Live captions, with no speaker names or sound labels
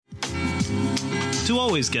To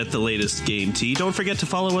always get the latest Game Tea, don't forget to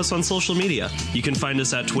follow us on social media. You can find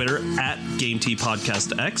us at Twitter at Game Tea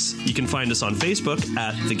Podcast X. You can find us on Facebook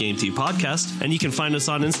at The Game Tea Podcast. And you can find us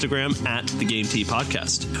on Instagram at The Game Tea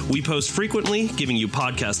Podcast. We post frequently, giving you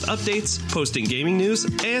podcast updates, posting gaming news,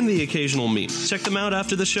 and the occasional meme. Check them out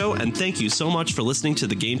after the show, and thank you so much for listening to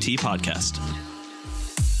The Game Tea Podcast.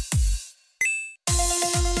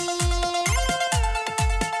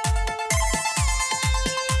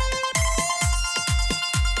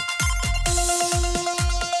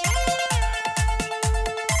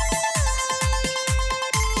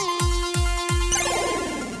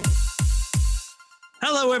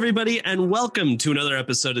 Hello, everybody, and welcome to another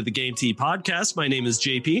episode of the Game Tea Podcast. My name is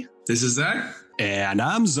JP. This is Zach. And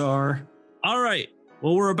I'm Czar. All right.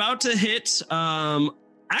 Well, we're about to hit,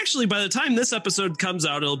 actually, by the time this episode comes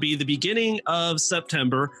out, it'll be the beginning of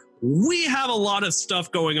September. We have a lot of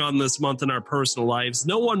stuff going on this month in our personal lives.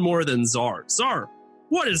 No one more than Czar. Czar,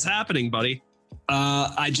 what is happening, buddy?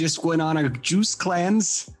 I just went on a juice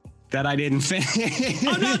cleanse that I didn't finish.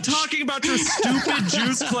 I'm not talking about your stupid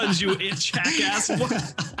juice cleanse, you jackass.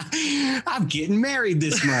 I'm getting married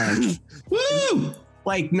this month. Woo!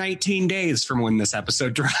 Like 19 days from when this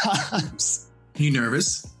episode drops. You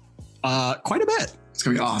nervous? Quite a bit. It's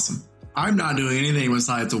gonna be awesome. I'm not doing anything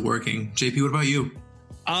besides working. JP, what about you?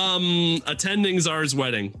 Attending Czar's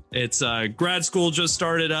wedding. It's grad school just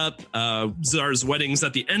started up. Czar's wedding's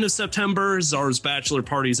at the end of September. Czar's bachelor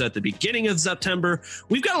party's at the beginning of September.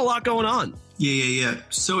 We've got a lot going on. Yeah.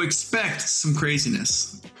 So expect some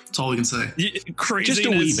craziness. That's all we can say. Craziness. Just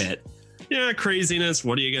a wee bit. Yeah, craziness.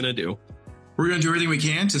 What are you gonna do? We're gonna do everything we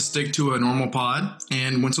can to stick to a normal pod.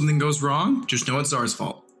 And when something goes wrong, just know it's Czar's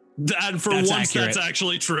fault. And for That's once, accurate. that's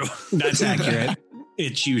actually true. That's accurate.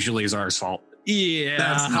 It's usually Czar's fault. Yeah,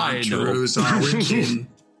 That's not I true, know. Czar. We're kidding.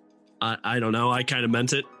 I don't know. I kind of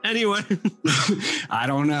meant it. Anyway. I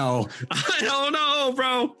don't know. I don't know,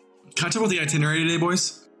 bro. Can I talk about the itinerary today,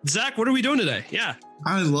 boys? Zach, what are we doing today? Yeah.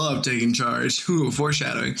 I love taking charge. Ooh,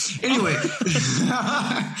 foreshadowing. Anyway,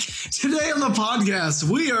 today on the podcast,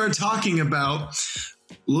 we are talking about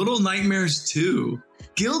Little Nightmares 2,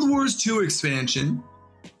 Guild Wars 2 expansion,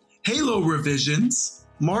 Halo revisions,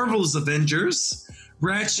 Marvel's Avengers,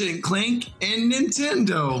 Ratchet & Clank, and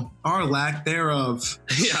Nintendo, or lack thereof.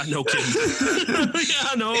 Yeah, no kidding.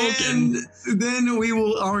 Yeah, no And kidding. then we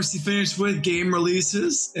will obviously finish with game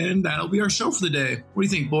releases, and that'll be our show for the day. What do you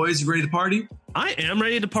think, boys? You ready to party? I am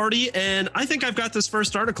ready to party, and I think I've got this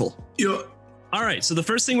first article. Yeah. All right, so the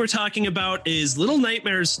first thing we're talking about is Little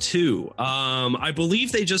Nightmares 2. I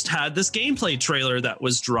believe they just had this gameplay trailer that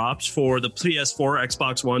was dropped for the PS4,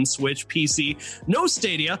 Xbox One, Switch, PC. No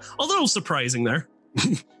Stadia, a little surprising there.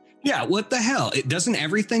 Yeah, what the hell? Doesn't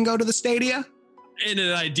everything go to the Stadia? In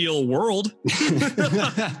an ideal world.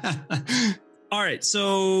 All right,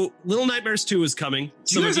 so Little Nightmares 2 is coming.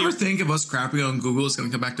 Do you guys ever think of us crapping on Google is going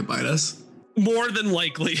to come back to bite us? More than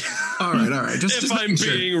likely. All right. Just If I'm making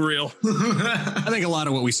sure. being real. I think a lot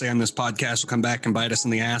of what we say on this podcast will come back and bite us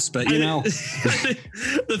in the ass, but you know.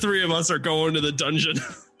 The three of us are going to the dungeon.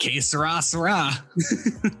 Que sera, sera.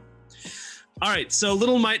 All right, so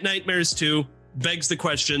Little Nightmares 2 begs the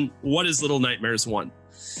question, what is Little Nightmares 1?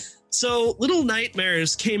 So Little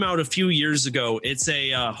Nightmares came out a few years ago. It's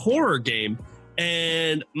a horror game.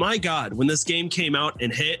 And my God, when this game came out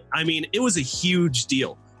and hit, I mean, it was a huge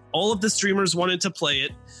deal. All of the streamers wanted to play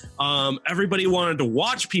it. Everybody wanted to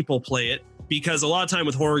watch people play it because a lot of time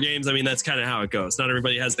with horror games, I mean, that's kind of how it goes. Not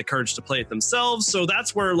everybody has the courage to play it themselves. So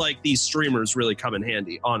that's where like these streamers really come in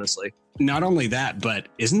handy, honestly. Not only that, but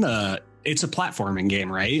it's a platforming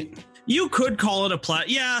game, right? You could call it a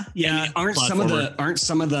Yeah. And aren't some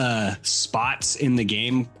of the spots in the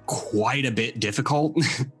game quite a bit difficult?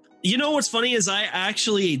 You know what's funny is I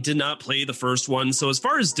actually did not play the first one. So as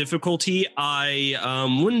far as difficulty, I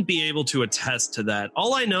wouldn't be able to attest to that.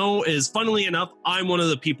 All I know is, funnily enough, I'm one of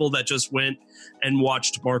the people that just went and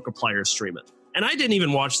watched Markiplier stream it. And I didn't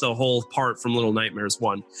even watch the whole part from Little Nightmares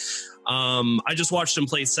 1. I just watched him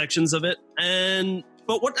play sections of it.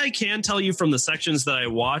 But what I can tell you from the sections that I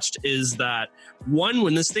watched is that, one,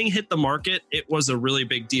 when this thing hit the market, it was a really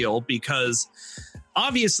big deal because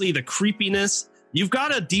obviously the creepiness, you've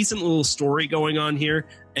got a decent little story going on here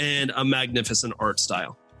and a magnificent art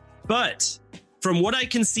style. But from what I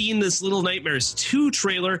can see in this Little Nightmares 2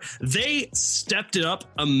 trailer, they stepped it up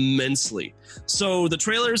immensely. So the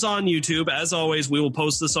trailer's on YouTube. As always, we will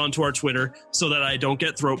post this onto our Twitter so that I don't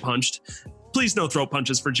get throat punched. Please no throat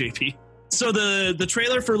punches for JP. So the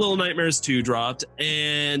trailer for Little Nightmares 2 dropped,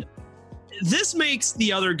 and this makes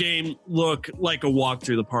the other game look like a walk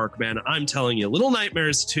through the park, man. I'm telling you, Little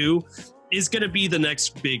Nightmares 2 is going to be the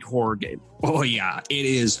next big horror game. Oh, yeah. It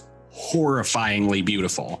is horrifyingly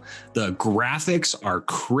beautiful. The graphics are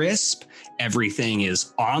crisp. Everything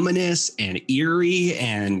is ominous and eerie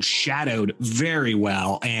and shadowed very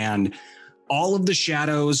well. And all of the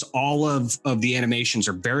shadows, all of the animations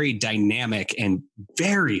are very dynamic and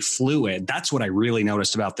very fluid. That's what I really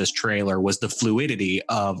noticed about this trailer, was the fluidity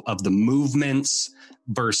of the movements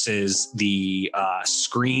versus the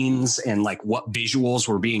screens and like what visuals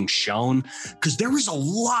were being shown, because there was a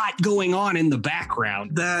lot going on in the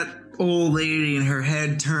background. That old lady and her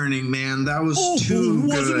head turning, man, that was too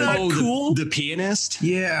wasn't good. that cool? The pianist.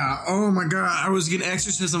 Yeah. Oh my God. I was getting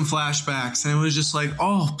exorcism flashbacks, and it was just like,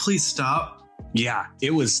 oh, please stop. Yeah,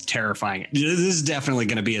 it was terrifying. This is definitely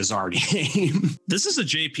going to be a Zard game. This is a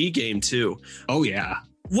JP game too. Oh, yeah.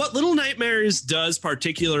 What Little Nightmares does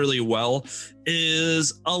particularly well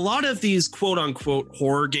is a lot of these quote unquote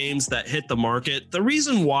horror games that hit the market. The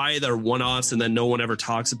reason why they're one-offs and then no one ever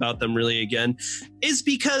talks about them really again is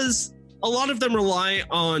because a lot of them rely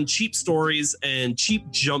on cheap stories and cheap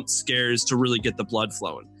jump scares to really get the blood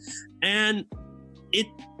flowing. And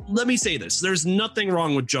let me say this, there's nothing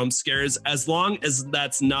wrong with jump scares as long as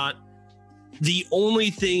that's not the only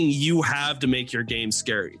thing you have to make your game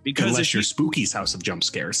scary. Because unless you're Spooky's House of Jump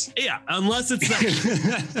Scares. Yeah, unless it's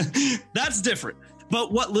that. That's different.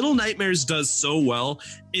 But what Little Nightmares does so well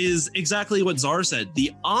is exactly what Czar said.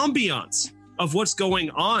 The ambiance of what's going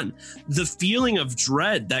on, the feeling of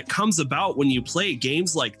dread that comes about when you play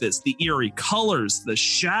games like this, the eerie colors, the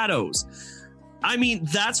shadows. I mean,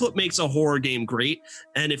 that's what makes a horror game great.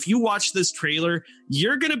 And if you watch this trailer,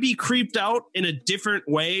 you're going to be creeped out in a different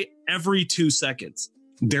way every 2 seconds.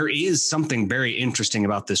 There is something very interesting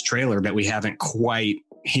about this trailer that we haven't quite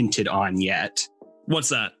hinted on yet. What's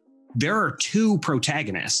that? There are 2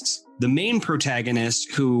 protagonists. The main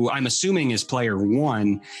protagonist, who I'm assuming is player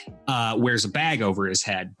 1, wears a bag over his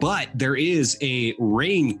head, but there is a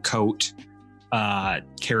raincoat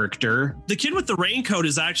character. The kid with the raincoat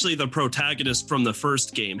is actually the protagonist from the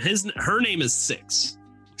first game. Her name is Six.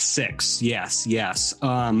 Yes.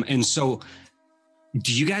 And so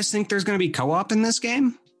do you guys think there's going to be co-op in this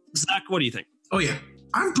game? Zach, what do you think? Oh yeah,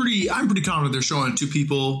 I'm pretty confident they're showing 2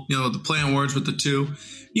 people, the play on words with the 2,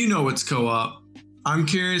 it's co-op. I'm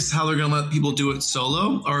curious how they're going to let people do it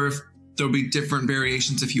solo, or if there'll be different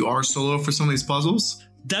variations if you are solo for some of these puzzles.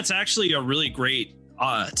 That's actually a really great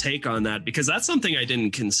take on that, because that's something I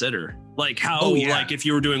didn't consider. Like how, like if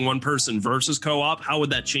you were doing one person versus co-op, how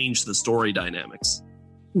would that change the story dynamics?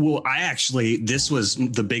 Well, this was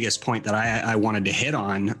the biggest point that I wanted to hit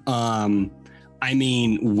on. I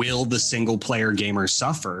mean, will the single player gamer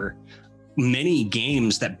suffer? Many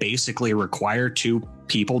games that basically require 2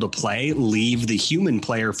 people to play leave the human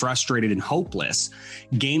player frustrated and hopeless.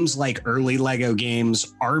 Games like early Lego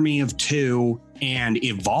games, Army of Two, and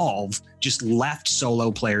Evolve just left solo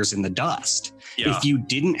players in the dust. Yeah. If you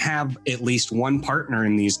didn't have at least one partner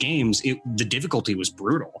in these games, the difficulty was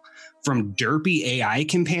brutal. From derpy AI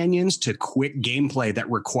companions to quick gameplay that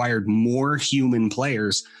required more human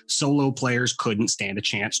players, solo players couldn't stand a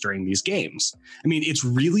chance during these games. I mean, it's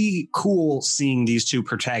really cool seeing these 2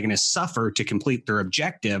 protagonists suffer to complete their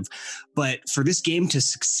objective, but for this game to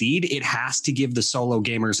succeed, it has to give the solo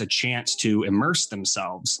gamers a chance to immerse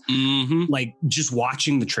themselves. Mm-hmm. Like, just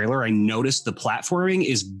watching the trailer, I noticed the platforming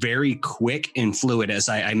is very quick and fluid, as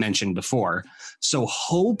I mentioned before. So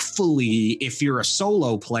hopefully, if you're a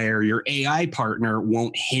solo player, your AI partner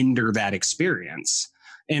won't hinder that experience.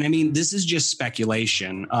 And I mean, this is just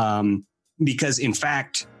speculation, because in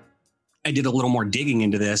fact, I did a little more digging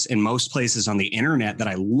into this, and most places on the internet that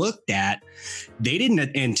I looked at, they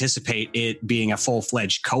didn't anticipate it being a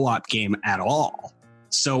full-fledged co-op game at all.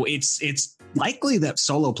 So it's likely that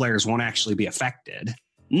solo players won't actually be affected.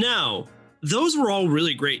 No. Those were all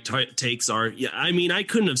really great takes, Art. Yeah, I mean, I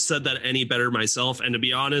couldn't have said that any better myself. And to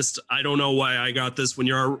be honest, I don't know why I got this when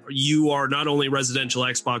you are not only residential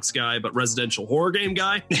Xbox guy, but residential horror game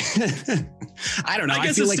guy. I don't know.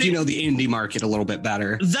 I feel like you know the indie market a little bit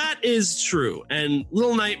better. That is true. And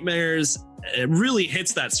Little Nightmares, it really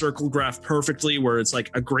hits that circle graph perfectly, where it's like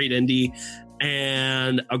a great indie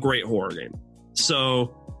and a great horror game.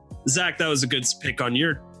 So, Zach, that was a good pick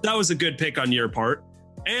on your part.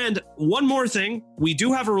 And one more thing, we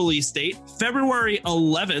do have a release date, February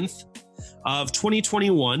 11th of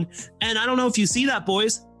 2021. And I don't know if you see that,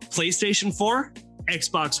 boys, PlayStation 4,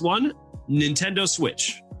 Xbox One, Nintendo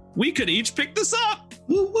Switch. We could each pick this up.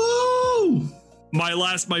 Woo-hoo!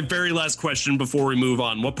 My very last question before we move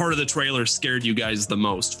on. What part of the trailer scared you guys the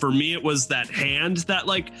most? For me, it was that hand,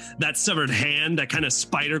 that severed hand that kind of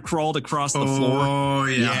spider crawled across the floor. Oh,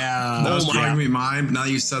 yeah. That was probably gonna be mine. Now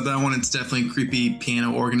that you said that one, it's definitely a creepy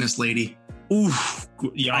piano organist lady. Oof.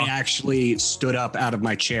 Yeah. I actually stood up out of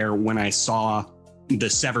my chair when I saw the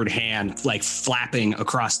severed hand like flapping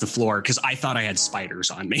across the floor because I thought I had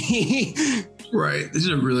spiders on me. Right. They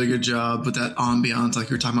did a really good job with that ambiance like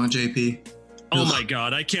you were talking about, JP. Oh my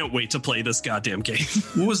God, I can't wait to play this goddamn game.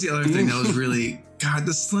 What was the other thing that was really... God,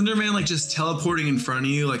 the Slender Man like just teleporting in front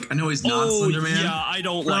of you. Like, I know he's not Slender Man. Yeah, I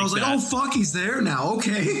don't like that. I was like, oh, fuck, he's there now.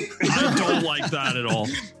 Okay. I don't like that at all.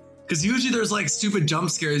 Because usually there's like stupid jump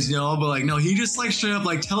scares, but like, no, he just like straight up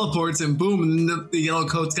like teleports and boom, and the yellow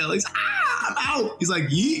coat's got like, I'm out. He's like,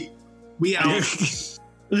 yeet, we out.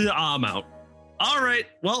 I'm out. All right.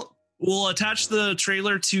 Well, we'll attach the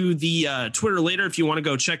trailer to the Twitter later if you want to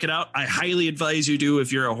go check it out. I highly advise you do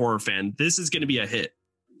if you're a horror fan. This is going to be a hit.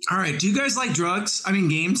 All right. Do you guys like drugs? I mean,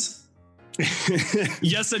 games?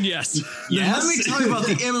 Yes and yes. Let me tell you about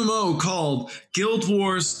the MMO called Guild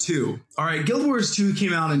Wars 2. All right, Guild Wars 2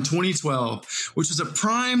 came out in 2012, which was a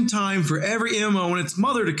prime time for every MMO and its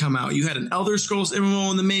mother to come out. You had an Elder Scrolls MMO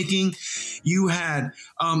in the making. You had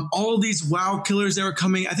all these WoW killers that were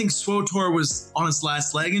coming. I think SWTOR was on its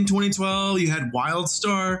last leg in 2012. You had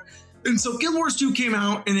WildStar. And so Guild Wars 2 came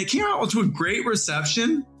out, and it came out to a great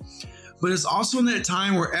reception. But it's also in that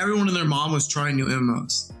time where everyone and their mom was trying new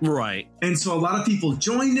MMOs. Right. And so a lot of people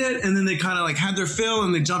joined it, and then they kind of like had their fill,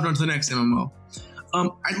 and they jumped onto the next MMO.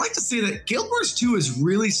 I'd like to say that Guild Wars 2 has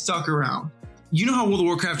really stuck around. You know how World of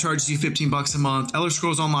Warcraft charges you $15 a month. Elder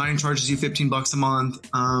Scrolls Online charges you $15 a month.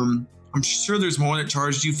 I'm sure there's more that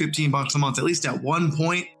charged you $15 a month, at least at one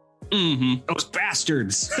point. Mm-hmm. Those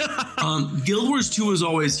bastards. Guild Wars 2 is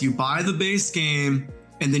always you buy the base game,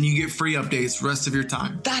 and then you get free updates the rest of your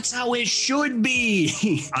time. That's how it should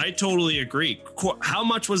be. I totally agree. How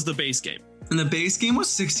much was the base game? And the base game was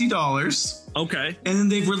 $60. Okay. And then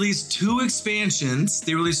they've released 2 expansions.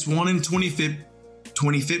 They released one in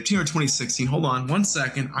 2015 or 2016. Hold on 1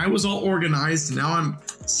 second. I was all organized, and now I'm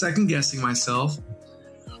second guessing myself.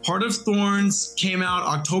 Heart of Thorns came out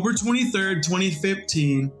October 23rd,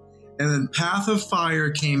 2015. And then Path of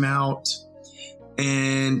Fire came out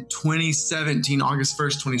in 2017, August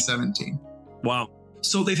 1st, 2017. Wow.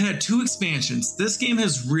 So they've had 2 expansions. This game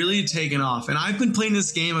has really taken off, and I've been playing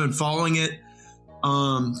this game and following it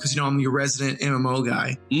because I'm your resident MMO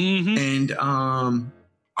guy. Mm-hmm. And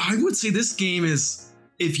I would say this game is,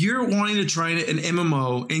 if you're wanting to try an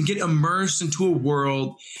MMO and get immersed into a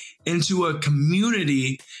world, into a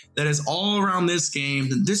community that is all around this game,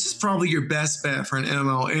 then this is probably your best bet for an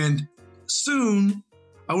MMO. And soon,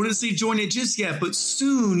 I wouldn't say join it just yet, but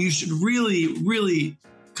soon you should really, really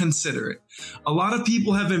consider it. A lot of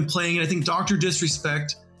people have been playing it. I think Dr.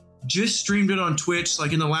 Disrespect just streamed it on Twitch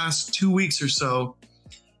like in the last 2 weeks or so.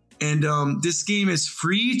 And this game is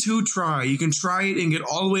free to try. You can try it and get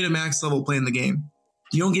all the way to max level playing the game.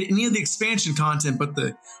 You don't get any of the expansion content, but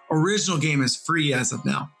the original game is free as of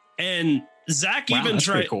now. And Zach even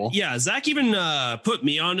tried. Cool. Yeah, Zach even put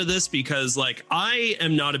me onto this because like I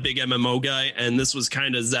am not a big MMO guy, and this was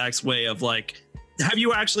kind of Zach's way of like, have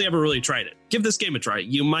you actually ever really tried it? Give this game a try.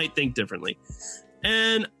 You might think differently.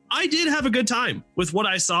 And I did have a good time with what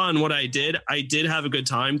I saw and what I did. I did have a good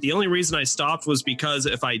time. The only reason I stopped was because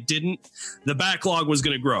if I didn't, the backlog was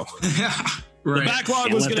going to grow. Right. The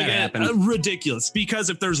backlog was going to get ridiculous,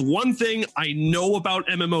 because if there's one thing I know about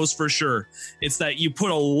MMOs for sure, it's that you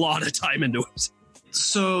put a lot of time into it.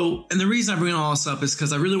 So, and the reason I bring all this up is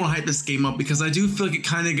because I really want to hype this game up, because I do feel like it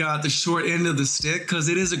kind of got the short end of the stick, because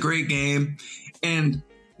it is a great game and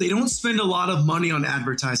they don't spend a lot of money on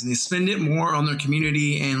advertising. They spend it more on their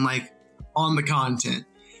community and like on the content.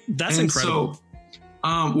 That's incredible. So,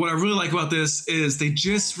 what I really like about this is they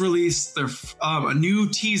just released their a new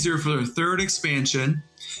teaser for their 3rd expansion,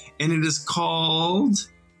 and it is called,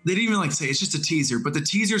 they didn't even like say, it's just a teaser, but the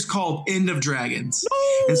teaser is called End of Dragons.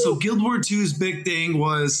 No! And so Guild Wars 2's big thing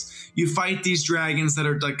was you fight these dragons that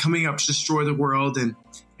are like coming up to destroy the world, and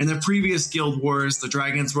in the previous Guild Wars, the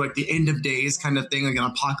dragons were like the end of days kind of thing, like an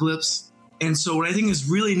apocalypse. And so what I think is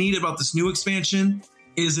really neat about this new expansion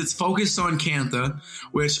is it's focused on Cantha,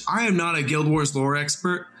 which I am not a Guild Wars lore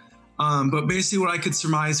expert, but basically what I could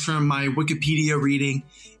surmise from my Wikipedia reading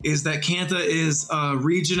is that Cantha is a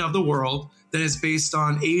region of the world that is based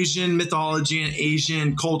on Asian mythology and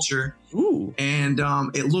Asian culture. Ooh. And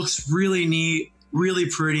it looks really neat, really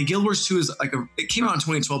pretty. Guild Wars 2 is like it came out in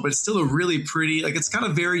 2012, but it's still a really pretty, like it's got a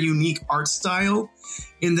very unique art style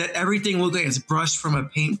in that everything looks like it's brushed from a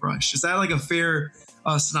paintbrush. Is that like a fair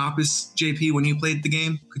synopsis, JP, when you played the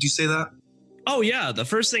game? Could you say that? Oh, yeah. The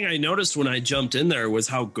first thing I noticed when I jumped in there was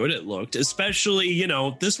how good it looked, especially,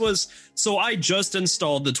 so I just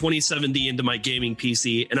installed the 2070 into my gaming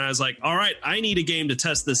PC and I was like, all right, I need a game to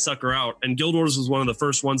test this sucker out. And Guild Wars was one of the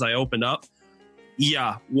first ones I opened up.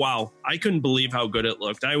 Yeah. Wow. I couldn't believe how good it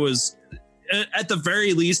looked. I was, at the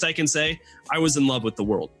very least, I can say I was in love with the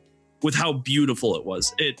world, with how beautiful it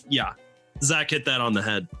was. Zach hit that on the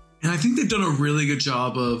head. And I think they've done a really good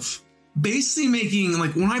job of basically making,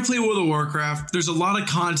 like, when I play World of Warcraft, there's a lot of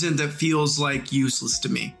content that feels like useless to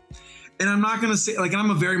me. And I'm not going to say, like,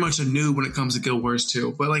 I'm very much a noob when it comes to Guild Wars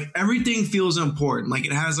 2, but like everything feels important. Like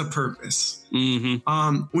it has a purpose.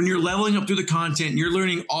 Mm-hmm. When you're leveling up through the content, you're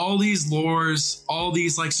learning all these lores, all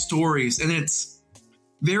these like stories, and it's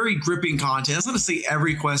very gripping content. That's not to say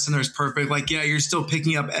every quest in there is perfect. Like, yeah, you're still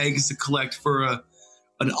picking up eggs to collect for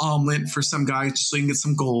an omelet for some guy just so you can get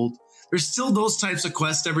some gold. There's still those types of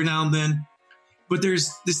quests every now and then, but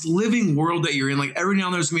there's this living world that you're in. Like every now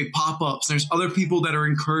and then there's going to be pop-ups. There's other people that are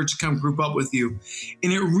encouraged to come group up with you.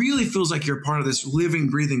 And it really feels like you're part of this living,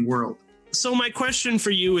 breathing world. So my question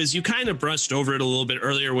for you is, you kind of brushed over it a little bit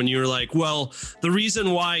earlier when you were like, well, the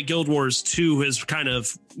reason why Guild Wars 2 is kind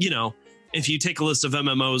of, if you take a list of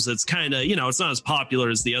MMOs, it's kind of, it's not as popular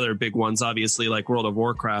as the other big ones, obviously, like World of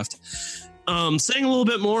Warcraft. Saying a little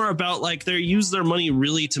bit more about like they use their money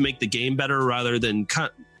really to make the game better rather than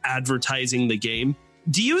advertising the game.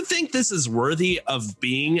 Do you think this is worthy of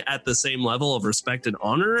being at the same level of respect and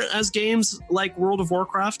honor as games like World of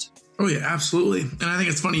Warcraft? Oh yeah, absolutely. And I think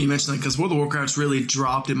it's funny you mentioned that because World of Warcraft's really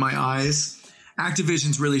dropped in my eyes.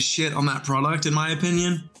 Activision's really shit on that product, in my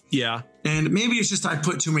opinion. Yeah. And maybe it's just I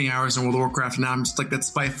put too many hours in World of Warcraft and now I'm just like that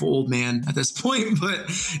spiteful old man at this point. But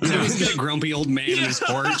he's got a grumpy old man in his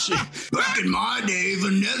porch. Back in my day,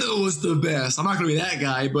 Vanilla was the best. I'm not going to be that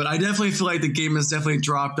guy, but I definitely feel like the game has definitely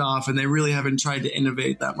dropped off and they really haven't tried to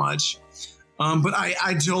innovate that much. But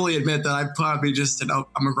I totally admit that I probably just said, oh,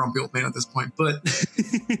 I'm a grumpy old man at this point. But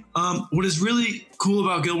what is really cool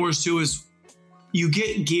about Guild Wars 2 is you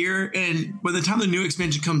get gear, and by the time the new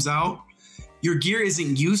expansion comes out, your gear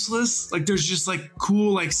isn't useless. Like there's just like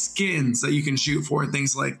cool like skins that you can shoot for and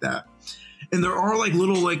things like that. And there are like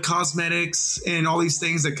little like cosmetics and all these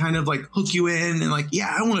things that kind of like hook you in and like,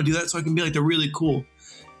 yeah, I want to do that so I can be like they're really cool.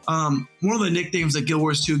 One of the nicknames that Guild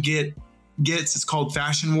Wars 2 gets is called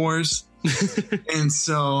Fashion Wars. And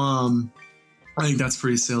so I think that's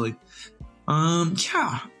pretty silly.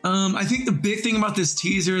 I think the big thing about this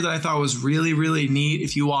teaser that I thought was really, really neat,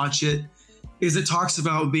 if you watch it, is it talks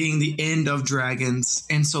about being the end of dragons.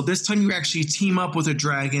 And so this time you actually team up with a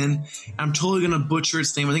dragon. I'm totally going to butcher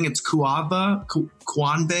its name. I think it's Kwanbe. I'm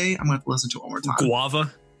going to have to listen to it one more time.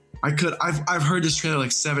 Guava? I've heard this trailer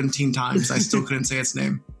like 17 times. I still couldn't say its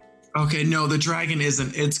name. Okay, no, the dragon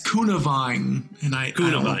isn't. It's Kunavine. And I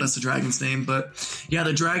don't know if that's the dragon's name. But yeah,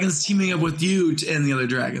 the dragon's teaming up with you to end the other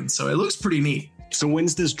dragons. So it looks pretty neat. So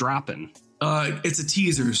when's this dropping? It's a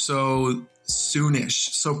teaser, so soonish.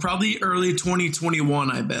 So probably early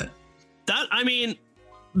 2021, I bet.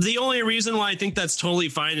 The only reason why I think that's totally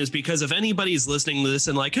fine is because if anybody's listening to this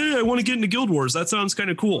and like, hey, I want to get into Guild Wars, that sounds kind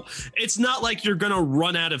of cool. It's not like you're going to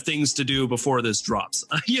run out of things to do before this drops.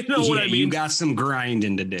 You know what I mean? You got some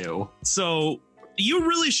grinding to do. So you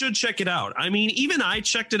really should check it out. I mean, even I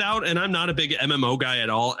checked it out and I'm not a big MMO guy at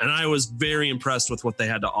all. And I was very impressed with what they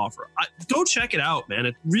had to offer. Go check it out, man.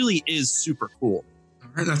 It really is super cool.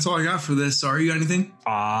 All right, that's all I got for this. Sorry, you got anything?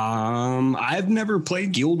 I've never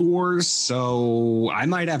played Guild Wars, so I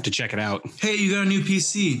might have to check it out. Hey, you got a new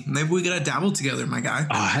PC. Maybe we gotta dabble together, my guy.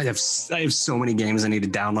 I have so many games I need to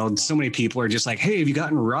download. So many people are just like, hey, have you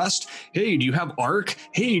gotten Rust? Hey, do you have Ark?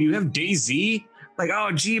 Hey, do you have DayZ? Like, oh,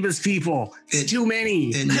 Jeebus, people. It's too many.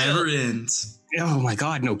 It never ends. Oh my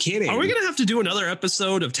God, no kidding. Are we going to have to do another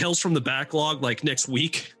episode of Tales from the Backlog like next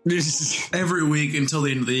week? Every week until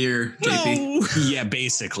the end of the year, JP. No. Yeah,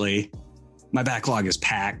 basically. My backlog is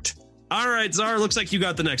packed. All right, Czar, looks like you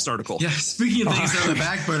got the next article. Yeah, speaking of things on the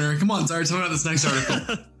back burner, come on, Czar, tell me about this next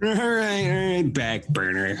article. All right, back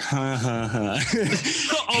burner.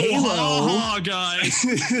 Halo,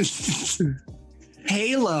 guys.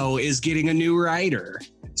 Halo is getting a new writer.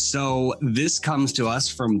 So this comes to us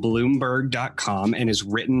from Bloomberg.com and is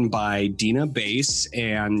written by Dina Bass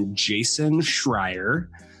and Jason Schreier.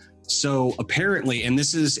 So apparently, and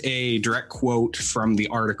this is a direct quote from the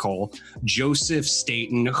article, Joseph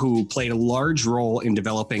Staten, who played a large role in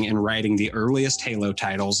developing and writing the earliest Halo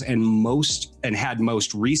titles and had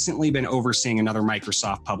most recently been overseeing another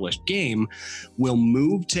Microsoft published game, will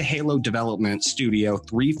move to Halo development studio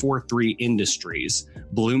 343 Industries,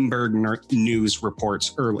 Bloomberg News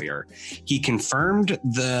reports earlier. He confirmed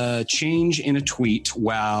the change in a tweet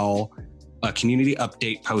while a community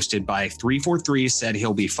update posted by 343 said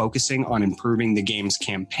he'll be focusing on improving the game's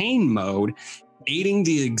campaign mode, aiding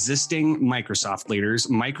the existing Microsoft leaders.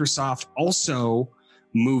 Microsoft also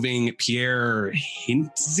moving Pierre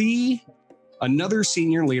Hintze, another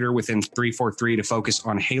senior leader within 343, to focus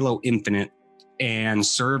on Halo Infinite and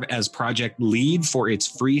serve as project lead for its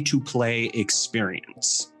free-to-play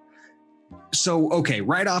experience. So, okay,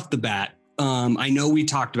 right off the bat, I know we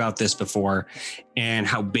talked about this before and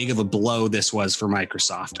how big of a blow this was for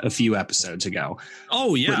Microsoft a few episodes ago.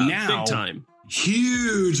 Oh, yeah. But now, big time.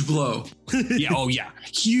 Huge blow.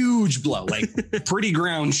 Huge blow. Like pretty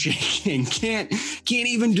ground shaking. Can't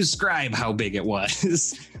even describe how big it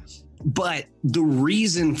was. But the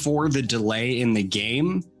reason for the delay in the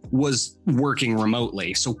game was working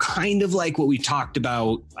remotely. So kind of like what we talked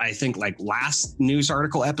about, I think like last news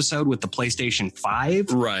article episode with the PlayStation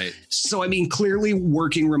 5. Right. So, I mean, clearly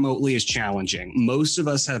working remotely is challenging. Most of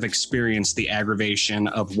us have experienced the aggravation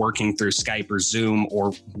of working through Skype or Zoom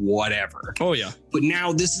or whatever. Oh, yeah. But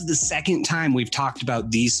now this is the second time we've talked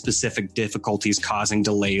about these specific difficulties causing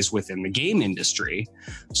delays within the game industry.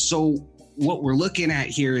 So what we're looking at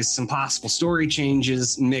here is some possible story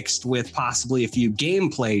changes mixed with possibly a few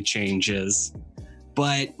gameplay changes.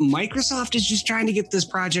 But Microsoft is just trying to get this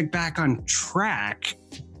project back on track.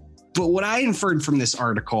 But what I inferred from this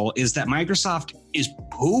article is that Microsoft is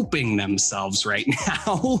pooping themselves right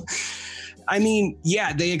now. I mean,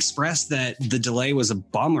 yeah, they expressed that the delay was a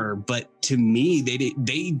bummer, but to me,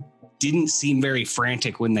 they didn't seem very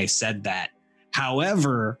frantic when they said that.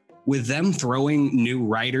 However, with them throwing new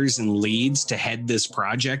writers and leads to head this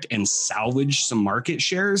project and salvage some market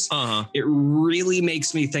shares, it really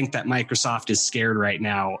makes me think that Microsoft is scared right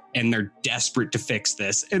now and they're desperate to fix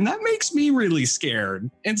this. And that makes me really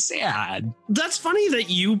scared and sad. That's funny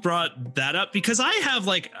that you brought that up because I have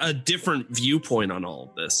like a different viewpoint on all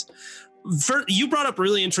of this. You brought up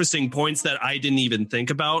really interesting points that I didn't even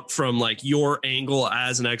think about from like your angle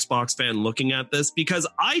as an Xbox fan looking at this, because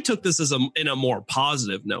I took this as in a more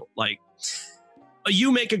positive note. Like,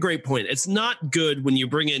 you make a great point. It's not good when you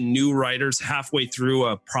bring in new writers halfway through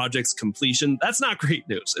a project's completion. That's not great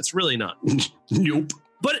news. It's really not. Nope.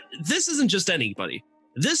 But this isn't just anybody.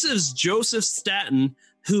 This is Joseph Staten,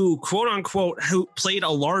 who, quote unquote, who played a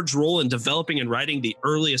large role in developing and writing the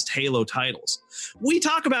earliest Halo titles. We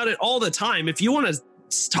talk about it all the time. If you want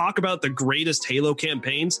to talk about the greatest Halo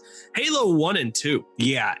campaigns, Halo 1 and 2.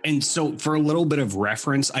 Yeah. And so for a little bit of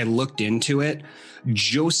reference, I looked into it.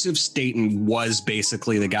 Joseph Staten was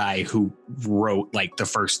basically the guy who wrote like the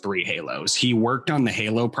first 3 Halos. He worked on the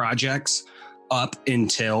Halo projects up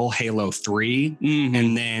until Halo 3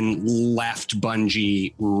 and then left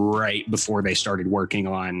Bungie right before they started working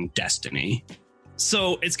on Destiny.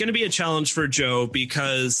 So it's going to be a challenge for Joe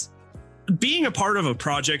because being a part of a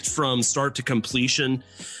project from start to completion,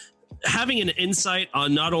 having an insight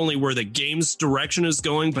on not only where the game's direction is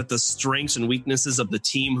going, but the strengths and weaknesses of the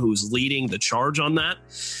team who's leading the charge on that.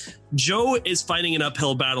 Joe is fighting an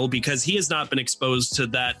uphill battle because he has not been exposed to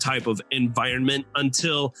that type of environment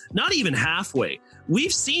until not even halfway.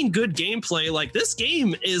 We've seen good gameplay. Like, this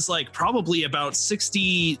game is like probably about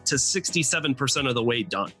 60 to 67% of the way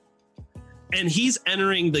done. And he's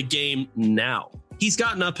entering the game now. He's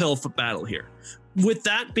got an uphill battle here. With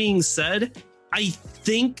that being said, I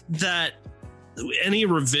think that any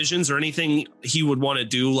revisions or anything he would want to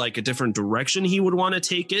do, like a different direction he would want to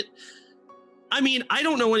take it. I mean, I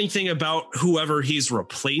don't know anything about whoever he's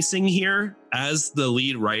replacing here as the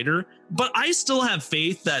lead writer, but I still have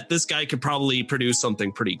faith that this guy could probably produce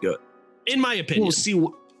something pretty good, in my opinion. Well, see,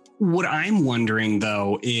 what I'm wondering,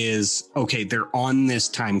 though, is, okay, they're on this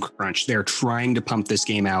time crunch. They're trying to pump this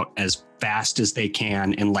game out as fast as they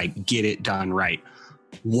can and like get it done right.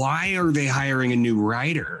 Why are they hiring a new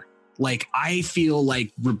writer? Like, I feel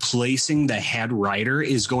like replacing the head writer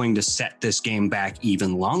is going to set this game back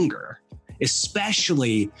even longer,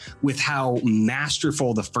 especially with how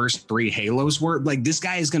masterful the first 3 Halos were. Like, this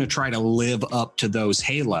guy is going to try to live up to those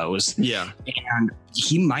Halos. Yeah. And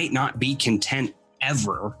he might not be content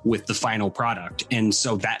ever with the final product. And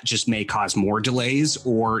so that just may cause more delays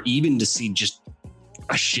or even to see just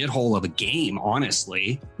a shithole of a game,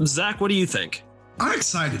 honestly. Zach, what do you think? I'm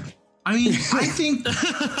excited. I mean, I think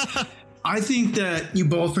I think that you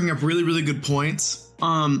both bring up really, really good points.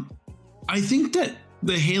 I think that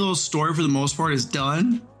the Halo story for the most part is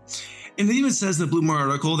done. And it even says in the Blue Moon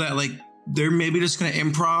article that like they're maybe just going to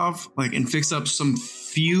improv like and fix up some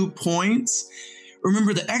few points.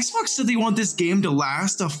 Remember, the Xbox said they want this game to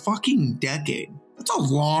last a fucking decade. That's a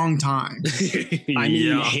long time. I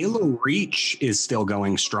mean, Halo Reach is still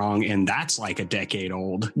going strong, and that's like a decade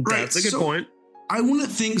old. That's a good point. I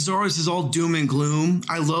wouldn't think Zars is all doom and gloom.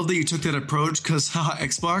 I love that you took that approach because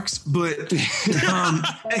Xbox, but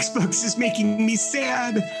Xbox is making me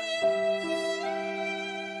sad.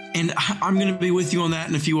 And I'm going to be with you on that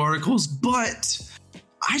in a few articles, but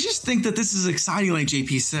I just think that this is exciting. Like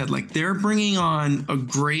JP said, like they're bringing on a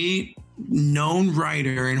great known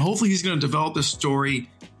writer, and hopefully he's going to develop the story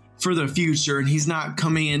for the future, and he's not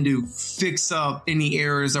coming in to fix up any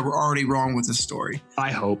errors that were already wrong with the story.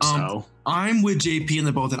 I hope so. I'm with JP in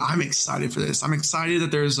the boat that I'm excited for this. I'm excited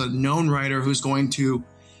that there's a known writer who's going to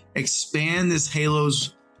expand this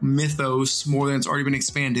Halo's mythos more than it's already been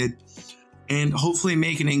expanded, and hopefully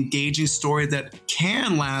make an engaging story that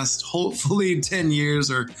can last hopefully 10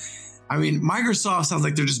 years. Or, I mean, Microsoft sounds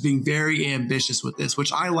like they're just being very ambitious with this,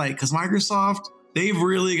 which I like, because Microsoft, they've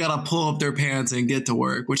really got to pull up their pants and get to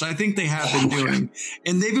work, which I think they have been doing.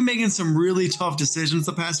 And they've been making some really tough decisions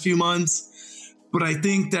the past few months. But I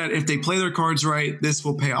think that if they play their cards right, this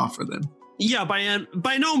will pay off for them. Yeah,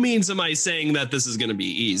 by no means am I saying that this is going to be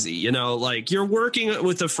easy. You know, like you're working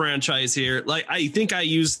with a franchise here. Like I think I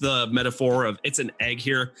used the metaphor of it's an egg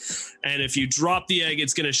here. And if you drop the egg,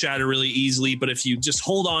 it's going to shatter really easily. But if you just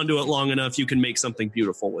hold on to it long enough, you can make something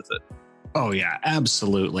beautiful with it. Oh, yeah,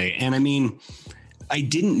 absolutely. And I mean, I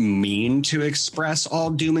didn't mean to express all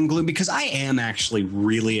doom and gloom because I am actually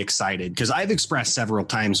really excited because I've expressed several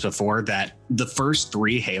times before that the first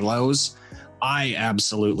 3 Halos I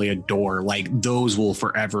absolutely adore. Like those will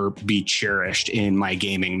forever be cherished in my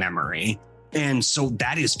gaming memory. And so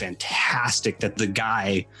that is fantastic that the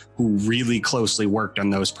guy who really closely worked on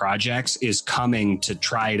those projects is coming to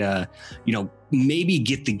try to, you know, maybe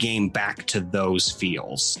get the game back to those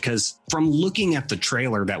feels. Because from looking at the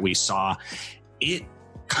trailer that we saw, it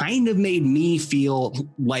kind of made me feel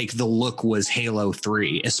like the look was Halo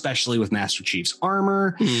 3, especially with Master Chief's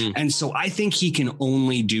armor. And so I think he can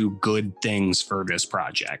only do good things for this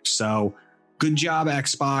project. So good job,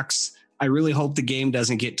 Xbox. I really hope the game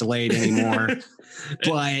doesn't get delayed anymore.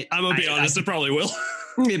 But I'm going to be honest, it probably will.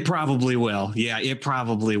 It probably will. Yeah, it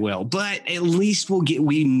probably will. But at least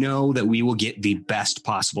we know that we will get the best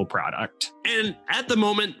possible product. And at the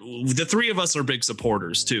moment, the 3 of us are big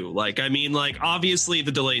supporters too. Like, I mean, like, obviously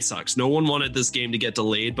the delay sucks. No one wanted this game to get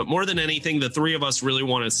delayed, but more than anything, the 3 of us really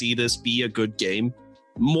want to see this be a good game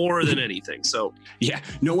more than anything. So yeah,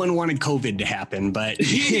 no one wanted COVID to happen, but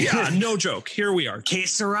yeah, no joke. Here we are. Que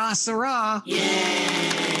sera, sera. Yeah.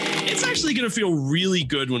 It's actually going to feel really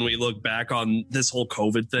good when we look back on this whole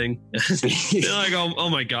COVID thing. Like, oh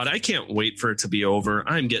my God, I can't wait for it to be over.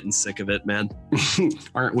 I'm getting sick of it, man.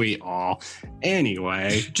 Aren't we all?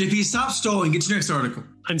 Anyway. JP, stop stalling. Get your next article.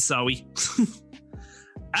 I'm sorry.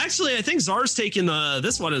 Actually, I think Czar's taking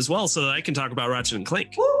this one as well so that I can talk about Ratchet and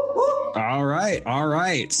Clank. All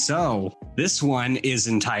right. So this one is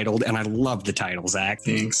entitled, and I love the title, Zach.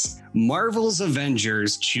 Thanks. Marvel's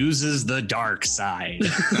Avengers chooses the dark side. Yeah,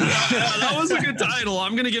 that was a good title.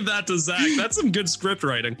 I'm going to give that to Zach. That's some good script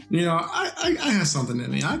writing. You know, I have something in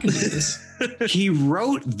me. I can do this. He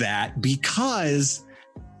wrote that because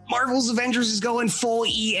Marvel's Avengers is going full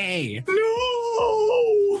EA.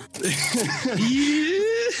 No.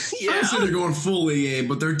 Yeah. I say they're going full EA,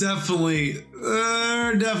 but they're definitely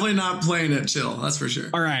not playing it chill. That's for sure.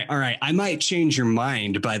 All right. I might change your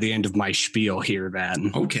mind by the end of my spiel here,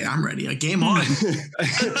 then. Okay, I'm ready. A game on.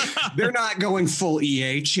 They're not going full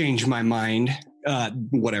EA. Change my mind.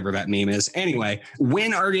 Whatever that meme is. Anyway,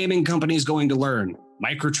 when are gaming companies going to learn?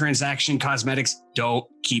 Microtransaction cosmetics don't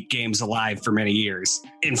keep games alive for many years.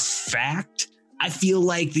 In fact, I feel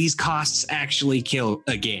like these costs actually kill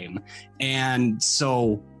a game. And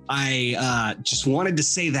so I just wanted to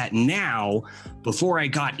say that now before I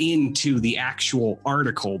got into the actual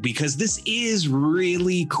article, because this is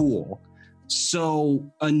really cool.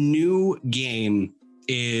 So a new game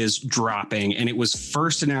is dropping, and it was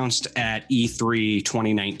first announced at E3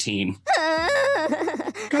 2019.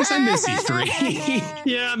 Guys, I miss E3.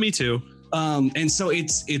 Yeah, me too. And so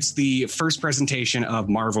it's the first presentation of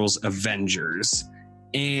Marvel's Avengers,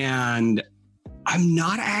 and I'm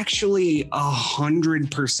not actually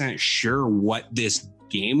 100% sure what this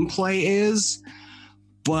gameplay is,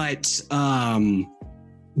 but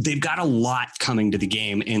they've got a lot coming to the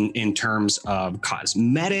game in terms of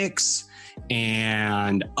cosmetics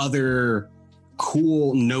and other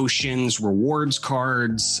cool notions, rewards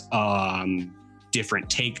cards, different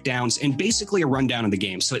takedowns, and basically a rundown of the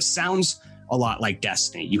game. So it sounds a lot like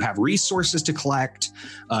Destiny. You have resources to collect.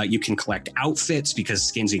 You can collect outfits because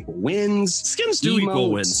skins equal wins. Skins do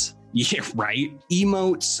equal wins. Yeah, right.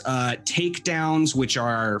 Emotes, takedowns, which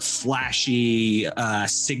are flashy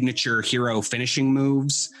signature hero finishing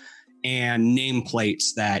moves, and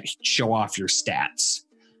nameplates that show off your stats.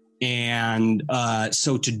 And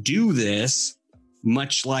so to do this,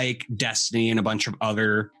 much like Destiny and a bunch of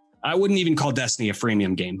other, I wouldn't even call Destiny a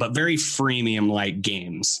freemium game, but very freemium-like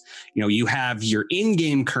games. You know, you have your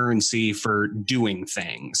in-game currency for doing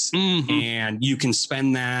things, and you can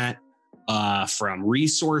spend that from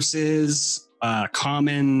resources,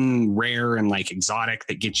 common, rare, and like exotic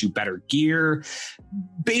that gets you better gear.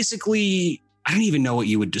 Basically, I don't even know what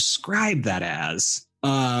you would describe that as.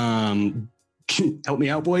 Help me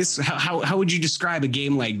out, boys. How would you describe a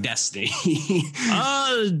game like Destiny?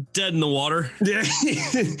 Dead in the water.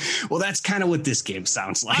 Well, that's kind of what this game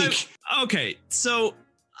sounds like. Okay, so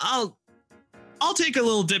I'll take a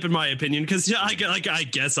little dip in my opinion because I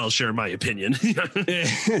guess I'll share my opinion.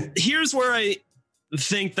 Here's where I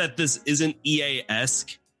think that this isn't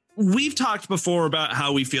EA-esque. We've talked before about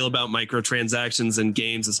how we feel about microtransactions in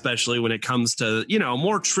games, especially when it comes to, you know,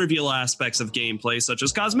 more trivial aspects of gameplay, such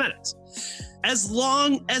as cosmetics. As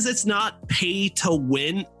long as it's not pay to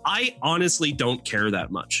win, I honestly don't care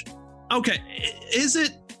that much. Okay, is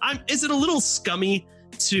it a little scummy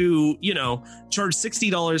to, you know, charge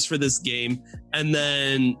 $60 for this game and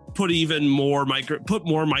then put more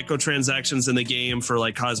microtransactions in the game for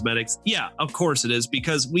like cosmetics? Yeah, of course it is,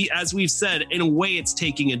 because as we've said, in a way it's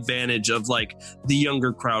taking advantage of like the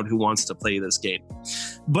younger crowd who wants to play this game.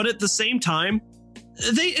 But at the same time,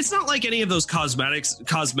 it's not like any of those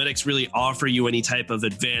cosmetics really offer you any type of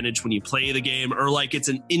advantage when you play the game, or like it's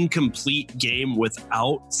an incomplete game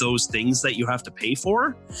without those things that you have to pay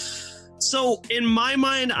for. So in my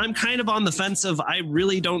mind, I'm kind of on the fence of I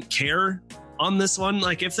really don't care on this one.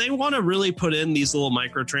 Like if they want to really put in these little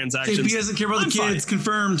microtransactions, KP doesn't care about the kids.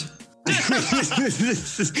 Confirmed.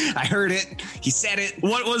 I heard it. He said it.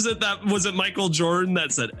 What was it? Was it Michael Jordan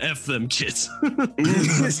that said F them kids?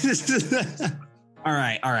 All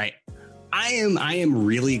right. I am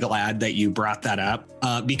really glad that you brought that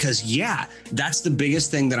up because, yeah, that's the biggest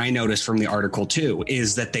thing that I noticed from the article, too,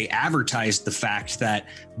 is that they advertised the fact that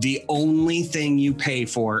the only thing you pay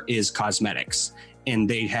for is cosmetics and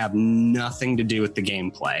they have nothing to do with the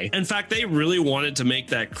gameplay. In fact, they really wanted to make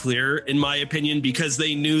that clear, in my opinion, because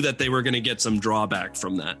they knew that they were going to get some drawback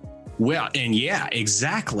from that. Well, and yeah,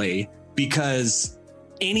 exactly, because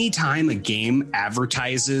anytime a game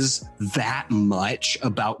advertises that much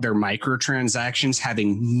about their microtransactions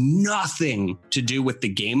having nothing to do with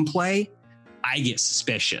the gameplay, I get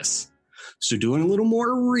suspicious. So doing a little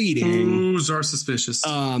more reading. Who's are suspicious?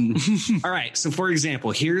 All right. So for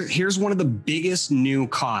example, here's one of the biggest new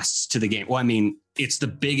costs to the game. Well, I mean, it's the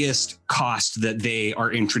biggest cost that they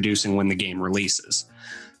are introducing when the game releases.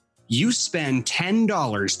 You spend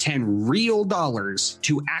 $10, 10 real dollars,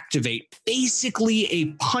 to activate basically a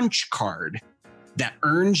punch card that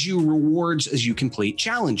earns you rewards as you complete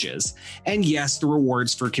challenges. And yes, the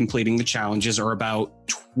rewards for completing the challenges are about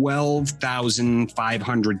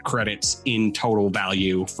 12,500 credits in total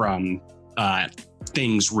value from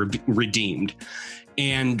things redeemed.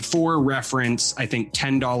 And for reference, I think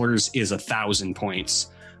 $10 is 1,000 points.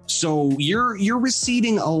 So you're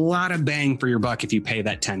receiving a lot of bang for your buck if you pay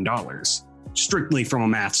that $10, strictly from a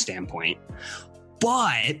math standpoint.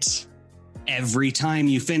 But every time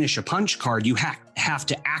you finish a punch card, you have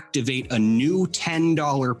to activate a new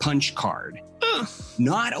 $10 punch card.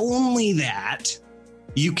 Not only that,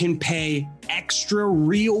 you can pay extra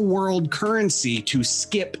real world currency to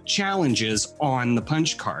skip challenges on the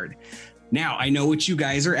punch card. Now, I know what you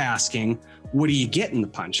guys are asking. What do you get in the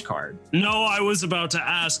punch card? No, I was about to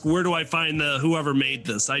ask, where do I find whoever made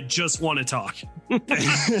this? I just want to talk.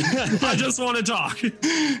 I just want to talk.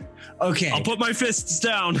 Okay. I'll put my fists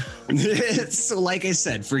down. So like I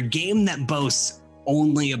said, for a game that boasts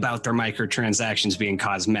only about their microtransactions being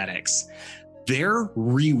cosmetics, their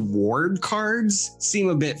reward cards seem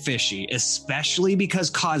a bit fishy, especially because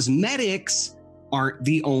cosmetics aren't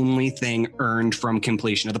the only thing earned from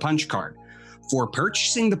completion of the punch card. For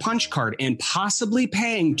purchasing the punch card and possibly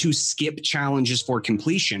paying to skip challenges for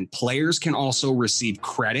completion, players can also receive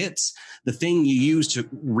credits, the thing you use to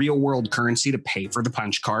real world currency to pay for the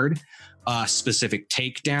punch card, specific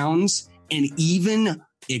takedowns, and even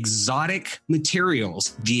exotic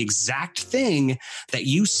materials, the exact thing that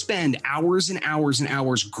you spend hours and hours and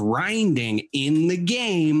hours grinding in the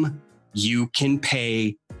game, you can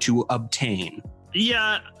pay to obtain.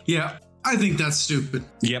 Yeah. Yeah, I think that's stupid.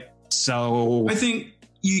 Yep. So I think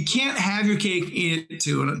you can't have your cake and eat it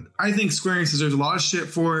too. And I think Square Enix deserves a lot of shit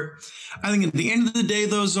for it. I think at the end of the day,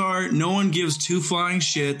 no one gives two flying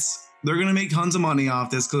shits. They're going to make tons of money off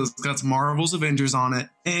this because it's got Marvel's Avengers on it.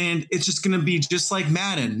 And it's just going to be just like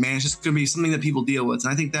Madden, man. It's just going to be something that people deal with.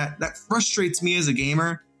 And I think that frustrates me as a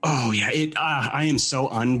gamer. Oh, yeah. I am so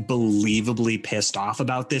unbelievably pissed off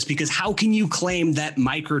about this because how can you claim that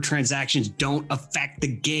microtransactions don't affect the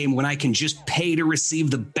game when I can just pay to receive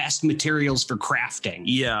the best materials for crafting?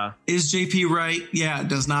 Yeah. Is JP right? Yeah, it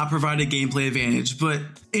does not provide a gameplay advantage, but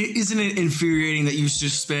isn't it infuriating that you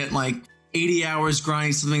just spent like 80 hours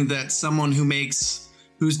grinding something that someone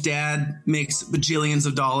whose dad makes bajillions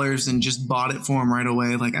of dollars and just bought it for him right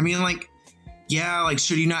away? Like, I mean, like, yeah, like,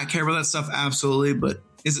 should you not care about that stuff? Absolutely. But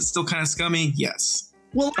is it still kind of scummy? Yes.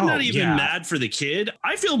 Well, I'm not even mad for the kid.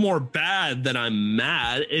 I feel more bad than I'm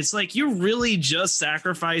mad. It's like you really just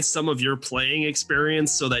sacrificed some of your playing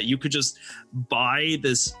experience so that you could just buy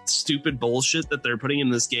this stupid bullshit that they're putting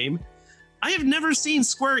in this game. I have never seen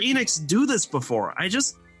Square Enix do this before. I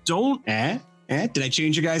just don't. Did I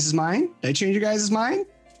change your guys' mind?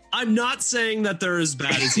 I'm not saying that they're as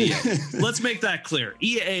bad as EA. Let's make that clear.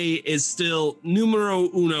 EA is still numero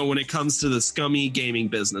uno when it comes to the scummy gaming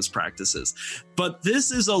business practices. But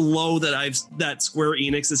this is a low that Square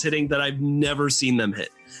Enix is hitting that I've never seen them hit.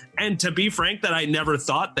 And to be frank, that I never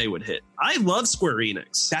thought they would hit. I love Square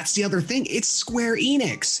Enix. That's the other thing. It's Square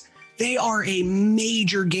Enix. They are a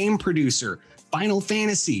major game producer. Final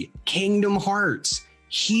Fantasy, Kingdom Hearts,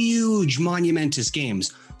 huge monumentous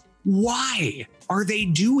games. Why are they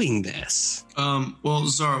doing this? Well,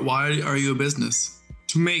 Zara, why are you a business?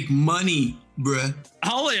 To make money, bruh.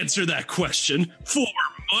 I'll answer that question. For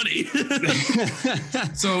money.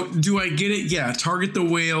 So do I get it? Yeah, target the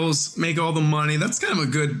whales, make all the money. That's kind of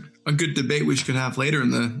a good debate we should have later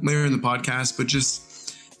in the podcast, but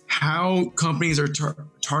just how companies are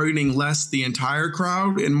targeting less the entire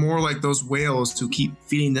crowd and more like those whales to keep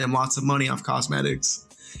feeding them lots of money off cosmetics.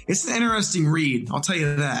 It's an interesting read, I'll tell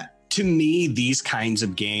you that. To me, these kinds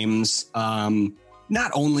of games,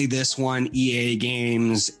 not only this one, EA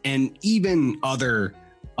games, and even other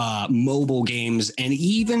mobile games, and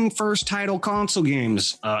even first title console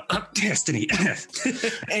games, Destiny.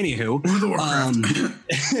 Anywho, World of Warcraft.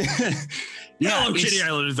 Hello Kitty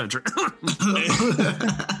Island Adventure.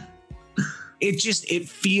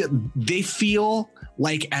 They feel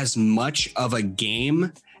like as much of a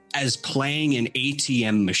game as playing an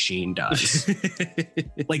ATM machine does.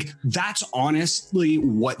 Like, that's honestly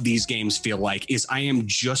what these games feel like, is I am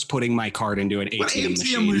just putting my card into an ATM machine. What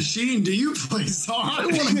ATM machine do you play, Zara? I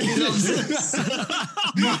want to get on this.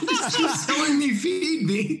 Why did you telling me feed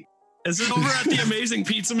me? Is it over at the Amazing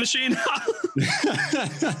Pizza Machine?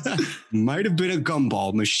 Might have been a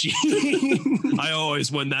gumball machine. I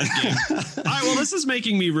always win that game. All right, well, this is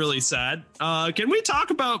making me really sad. Can we talk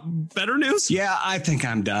about better news? Yeah, I think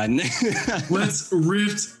I'm done. Let's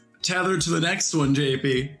rift tether to the next one,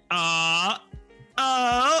 JP.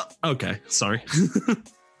 Okay, sorry.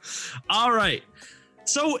 All right.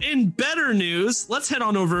 So in better news, let's head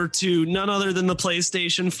on over to none other than the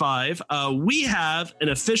PlayStation 5. We have an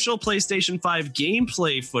official PlayStation 5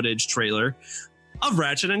 gameplay footage trailer of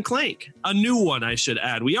Ratchet & Clank. A new one, I should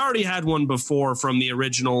add. We already had one before from the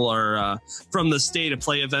original or from the State of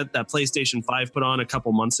Play event that PlayStation 5 put on a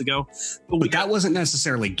couple months ago. But that wasn't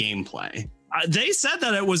necessarily gameplay. They said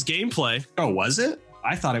that it was gameplay. Oh, was it?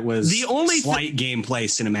 I thought it was the only slight gameplay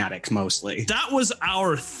cinematics mostly. That was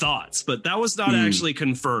our thoughts, but that was not actually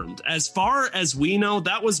confirmed. As far as we know,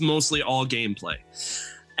 that was mostly all gameplay.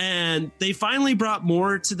 And they finally brought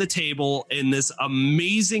more to the table in this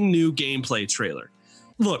amazing new gameplay trailer.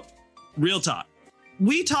 Look, real talk.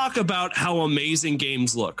 We talk about how amazing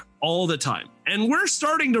games look all the time, and we're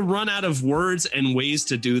starting to run out of words and ways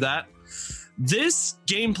to do that. This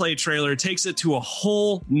gameplay trailer takes it to a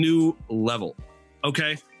whole new level.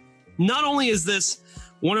 Okay, not only is this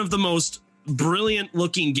one of the most brilliant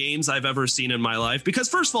looking games I've ever seen in my life, because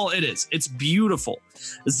first of all, it's beautiful.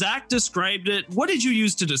 Zach described it. What did you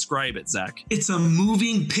use to describe it, Zach? It's a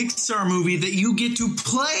moving Pixar movie that you get to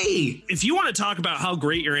play. If you want to talk about how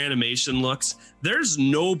great your animation looks, there's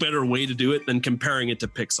no better way to do it than comparing it to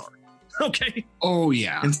Pixar. Okay. Oh,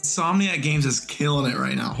 yeah. Insomniac Games is killing it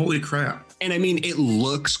right now. Holy crap. And I mean, it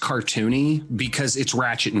looks cartoony because it's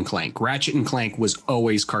Ratchet and Clank. Ratchet and Clank was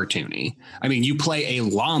always cartoony. I mean, you play a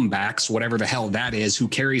Lombax, whatever the hell that is, who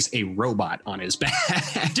carries a robot on his back.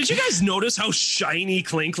 Did you guys notice how shiny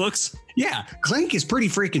Clank looks? Yeah, Clank is pretty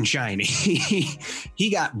freaking shiny. He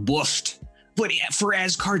got boofed. But for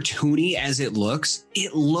as cartoony as it looks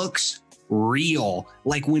real.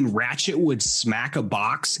 Like when Ratchet would smack a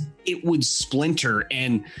box, it would splinter,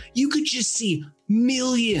 and you could just see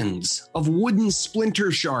millions of wooden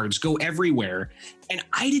splinter shards go everywhere. And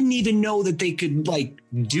I didn't even know that they could like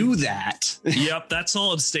do that. Yep, that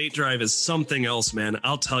solid state drive is something else, man.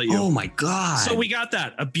 I'll tell you. Oh my God. So we got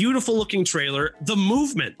that. A beautiful looking trailer. The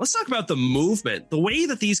movement. Let's talk about the movement. The way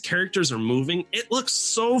that these characters are moving, it looks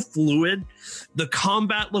so fluid. The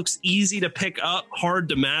combat looks easy to pick up, hard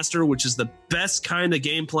to master, which is the best kind of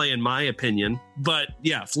gameplay in my opinion. But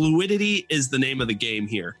yeah, fluidity is the name of the game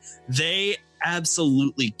here. They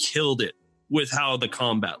absolutely killed it with how the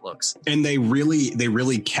combat looks. And they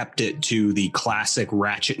really kept it to the classic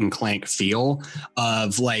Ratchet and Clank feel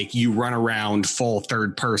of like you run around full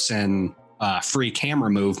third person free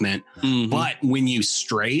camera movement. Mm-hmm. But when you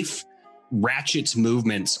strafe, Ratchet's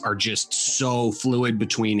movements are just so fluid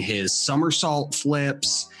between his somersault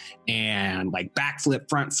flips and like backflip,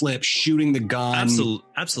 front flip, shooting the gun.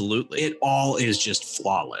 Absolutely. It all is just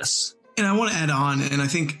flawless. And I want to add on, and I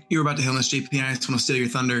think you're about to hit on this, JP, and I just want to steal your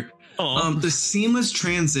thunder. The seamless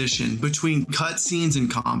transition between cutscenes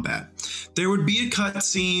and combat. There would be a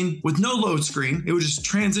cutscene with no load screen. It would just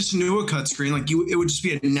transition to a cut screen. It would just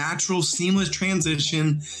be a natural, seamless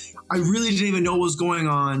transition. I really didn't even know what was going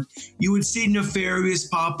on. You would see Nefarious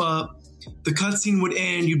pop up. The cutscene would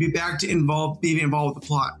end. You'd be back to being involved with the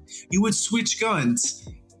plot. You would switch guns.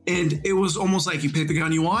 And it was almost like you pick the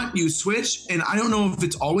gun you want, you switch. And I don't know if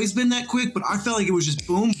it's always been that quick, but I felt like it was just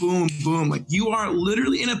boom, boom, boom. Like you are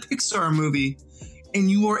literally in a Pixar movie and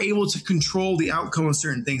you are able to control the outcome of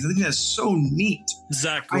certain things. I think that's so neat.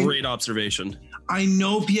 Zach, great observation. I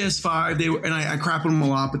know PS5, I crap on them a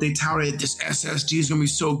lot, but they touted this SSD is going to be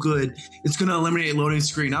so good. It's going to eliminate loading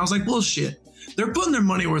screen. I was like, bullshit. They're putting their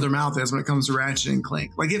money where their mouth is when it comes to Ratchet and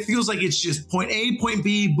Clank. Like it feels like it's just point A, point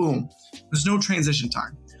B, boom. There's no transition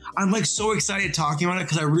time. I'm like so excited talking about it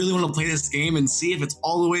because I really want to play this game and see if it's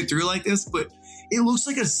all the way through like this. But it looks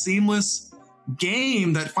like a seamless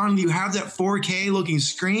game that finally you have that 4K looking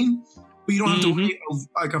screen, but you don't have to wait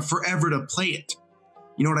like a forever to play it.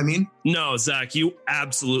 You know what I mean? No, Zach, you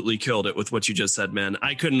absolutely killed it with what you just said, man.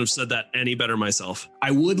 I couldn't have said that any better myself.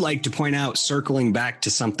 I would like to point out, circling back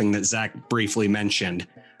to something that Zach briefly mentioned,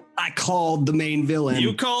 I called the main villain.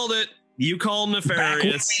 You called it. You called Nefarious. Back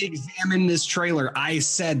when we examined this trailer, I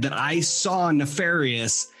said that I saw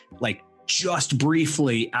Nefarious like just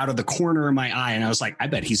briefly out of the corner of my eye. And I was like, I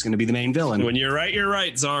bet he's going to be the main villain. When you're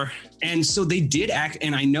right, Czar. And so they did act.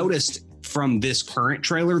 And I noticed from this current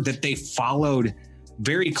trailer that they followed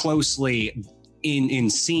very closely in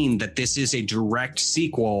scene that this is a direct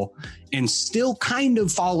sequel and still kind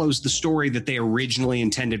of follows the story that they originally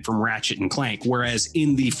intended from Ratchet and Clank. Whereas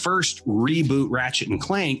in the first reboot Ratchet and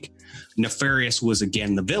Clank, Nefarious was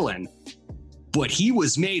again the villain, but he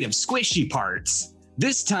was made of squishy parts.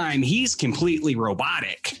 This time he's completely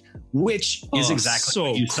robotic, which is exactly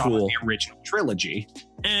what you saw in the original trilogy.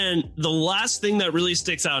 And the last thing that really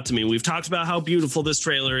sticks out to me, we've talked about how beautiful this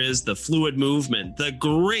trailer is, the fluid movement, the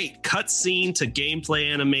great cutscene to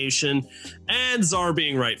gameplay animation, and Czar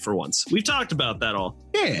being right for once. We've talked about that all.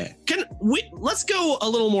 Yeah. Let's go a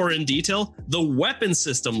little more in detail. The weapon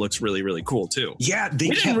system looks really, really cool too. Yeah, we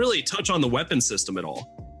didn't really touch on the weapon system at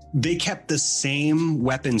all. They kept the same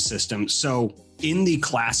weapon system. So in the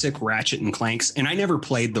classic Ratchet and Clanks, and I never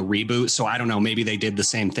played the reboot, so I don't know, maybe they did the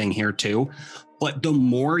same thing here too. But the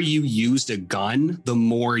more you used a gun, the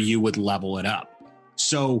more you would level it up.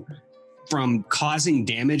 So from causing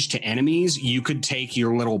damage to enemies, you could take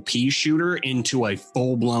your little pea shooter into a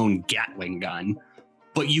full-blown Gatling gun.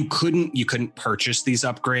 But you couldn't purchase these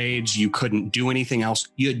upgrades. You couldn't do anything else.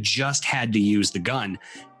 You just had to use the gun.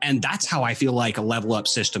 And that's how I feel like a level up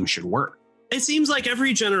system should work. It seems like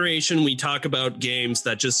every generation we talk about games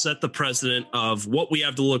that just set the precedent of what we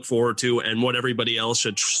have to look forward to and what everybody else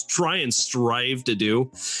should try and strive to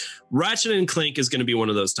do. Ratchet and Clank is going to be one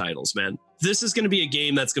of those titles, man. This is going to be a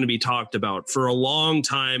game that's going to be talked about for a long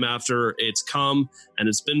time after it's come and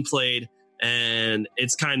it's been played. and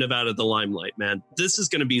it's kind of out of the limelight, man. This is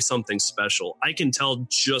going to be something special. I can tell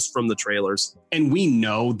just from the trailers. And we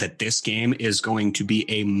know that this game is going to be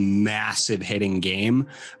a massive hitting game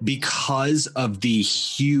because of the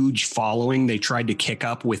huge following they tried to kick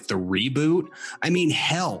up with the reboot. I mean,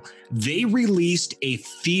 hell, they released a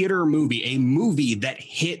theater movie, a movie that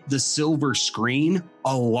hit the silver screen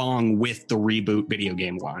along with the reboot video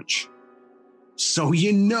game launch. So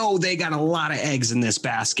you know they got a lot of eggs in this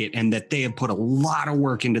basket and that they have put a lot of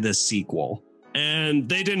work into this sequel. And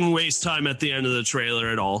they didn't waste time at the end of the trailer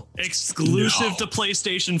at all. Exclusive to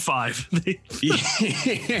PlayStation 5.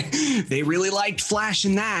 They really liked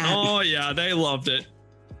flashing that. Oh, yeah, they loved it.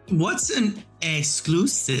 What's an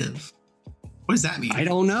exclusive? What does that mean? I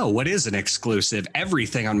don't know. What is an exclusive?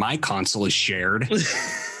 Everything on my console is shared.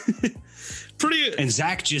 And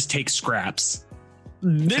Zach just takes scraps.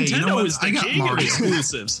 Nintendo is the king of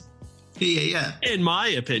exclusives. Yeah. In my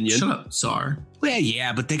opinion. Shut up, Czar. Well,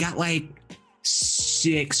 yeah, but they got like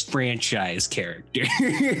 6 franchise characters.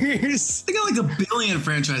 They got like a billion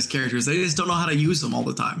franchise characters. They just don't know how to use them all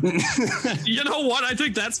the time. You know what? I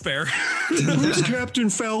think that's fair. Who's Captain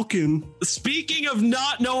Falcon? Speaking of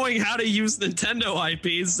not knowing how to use Nintendo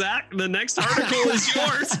IP, Zach, the next article is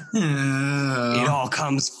yours. It all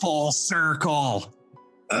comes full circle.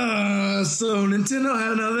 So Nintendo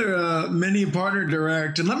had another mini partner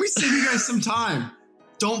direct, and let me save you guys some time.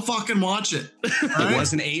 Don't fucking watch it. Right? It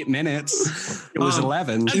wasn't 8 minutes. It was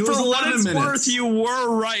 11. And it was for 11 what it's minutes. worth, you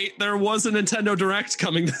were right. There was a Nintendo Direct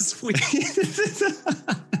coming this week.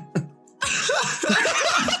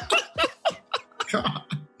 God.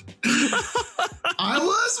 I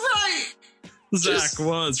was right. Zach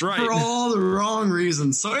was right. For all the wrong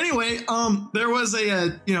reasons. So anyway, there was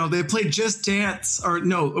they played Just Dance, or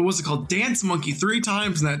no, what was it called? Dance Monkey 3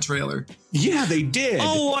 times in that trailer. Yeah, they did.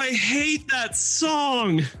 Oh, I hate that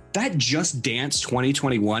song. That Just Dance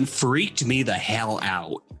 2021 freaked me the hell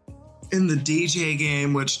out. In the DJ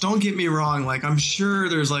game, which don't get me wrong, like I'm sure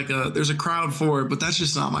there's a crowd for it, but that's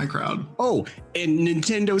just not my crowd. Oh, and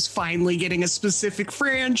Nintendo's finally getting a specific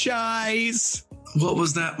franchise. What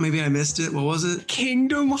was that? Maybe I missed it. What was it?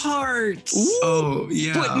 Kingdom Hearts. Ooh. Oh,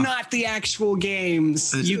 yeah. But not the actual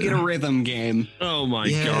games. You get a rhythm game. Oh, my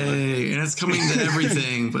And God. it's coming to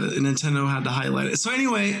everything, but Nintendo had to highlight it. So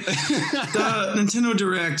anyway, the Nintendo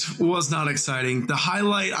Direct was not exciting. The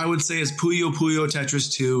highlight, I would say, is Puyo Puyo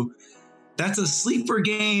Tetris 2. That's a sleeper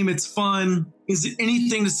game. It's fun. Is it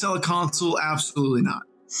anything to sell a console? Absolutely not.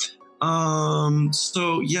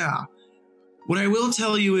 So, yeah. What I will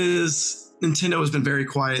tell you is Nintendo has been very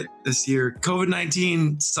quiet this year.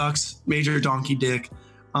 COVID-19 sucks. Major donkey dick.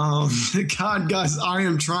 God, guys, I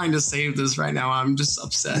am trying to save this right now. I'm just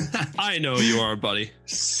upset. I know you are, buddy.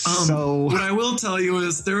 So what I will tell you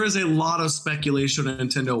is there is a lot of speculation on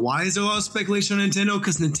Nintendo. Why is there a lot of speculation on Nintendo?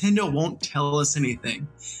 Because Nintendo won't tell us anything.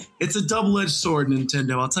 It's a double-edged sword,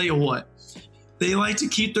 Nintendo. I'll tell you what. They like to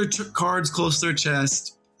keep their cards close to their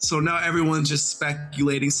chest. So now everyone's just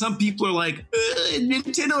speculating. Some people are like,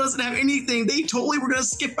 Nintendo doesn't have anything. They totally were going to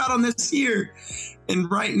skip out on this year. And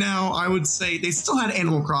right now, I would say they still had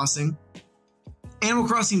Animal Crossing. Animal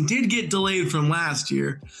Crossing did get delayed from last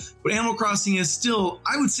year. But Animal Crossing is still,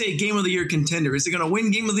 I would say, a Game of the Year contender. Is it going to win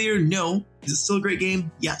Game of the Year? No. Is it still a great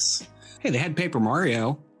game? Yes. Hey, they had Paper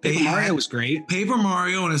Mario. Paper Mario was great. Paper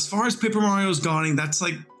Mario. And as far as Paper Mario's gone, that's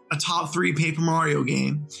like a top 3 Paper Mario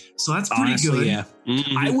game. So that's pretty good. Yeah.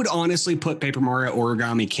 Mm-hmm. I would honestly put Paper Mario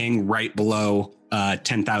Origami King right below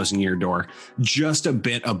 10,000 Year Door, just a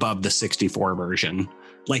bit above the 64 version.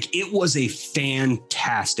 Like, it was a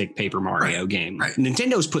fantastic Paper Mario game. Right.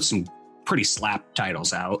 Nintendo's put some pretty slap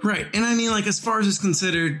titles out. Right. And I mean, like, as far as it's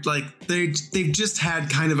considered, like, they've just had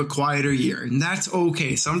kind of a quieter year, and that's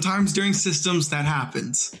okay. Sometimes during systems that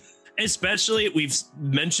happens. Especially, we've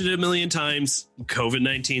mentioned it a million times,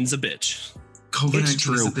 COVID-19's a bitch.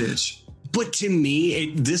 COVID-19 is a bitch. But to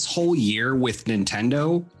me, this whole year with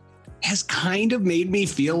Nintendo has kind of made me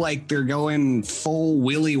feel like they're going full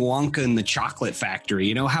Willy Wonka and the Chocolate Factory.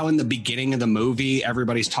 You know how in the beginning of the movie,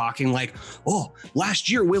 everybody's talking like, oh, last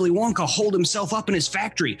year Willy Wonka holed himself up in his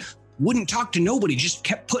factory, wouldn't talk to nobody, just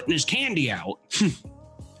kept putting his candy out.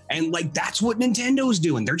 And like, that's what Nintendo's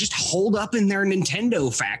doing. They're just holed up in their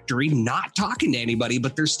Nintendo factory, not talking to anybody,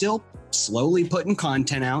 but they're still slowly putting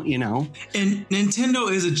content out, you know? And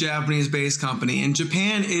Nintendo is a Japanese-based company, and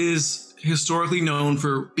Japan is historically known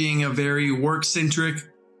for being a very work-centric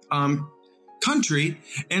country.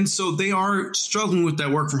 And so they are struggling with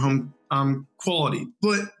that work from home quality.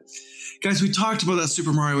 But guys, we talked about that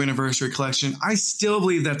Super Mario Anniversary Collection. I still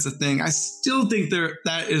believe that's a thing. I still think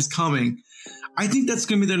that is coming. I think that's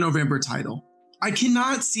going to be their November title. I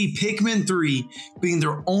cannot see Pikmin 3 being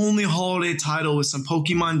their only holiday title with some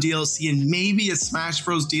Pokemon DLC and maybe a Smash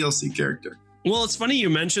Bros. DLC character. Well, it's funny you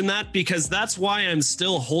mention that because that's why I'm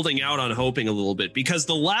still holding out on hoping a little bit, because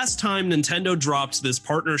the last time Nintendo dropped this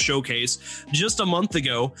partner showcase just a month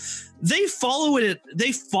ago, they followed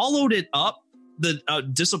it up, the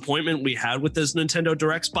disappointment we had with this Nintendo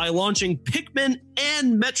Directs, by launching Pikmin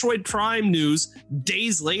and Metroid Prime news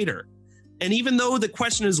days later. And even though the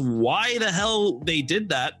question is why the hell they did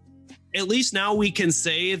that, at least now we can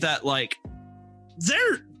say that, like,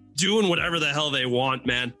 they're doing whatever the hell they want,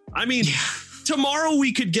 man. I mean, tomorrow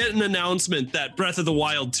we could get an announcement that Breath of the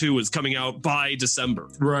Wild 2 is coming out by December.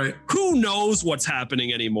 Right. Who knows what's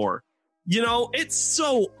happening anymore? You know, it's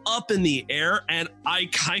so up in the air, and I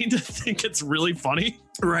kind of think it's really funny.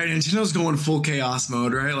 Right, Nintendo's going full chaos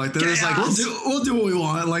mode, right? Like they're just like, we'll do what we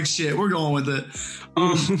want. Like shit, we're going with it.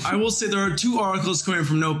 I will say there are 2 articles coming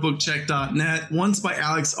from notebookcheck.net. One's by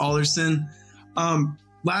Alex Alderson.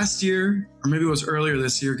 Last year, or maybe it was earlier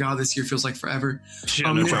this year. God, this year feels like forever.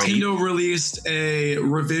 Nintendo released a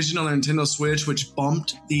revision on the Nintendo Switch, which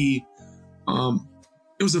bumped the.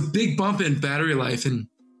 It was a big bump in battery life, and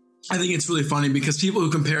I think it's really funny because people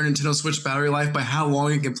who compare Nintendo Switch battery life by how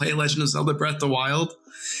long it can play Legend of Zelda Breath of the Wild.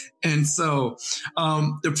 And so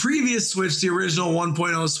the previous Switch, the original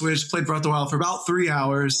 1.0 Switch, played Breath of the Wild for about 3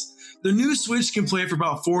 hours. The new Switch can play it for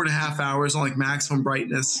about 4.5 hours on like maximum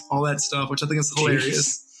brightness, all that stuff, which I think is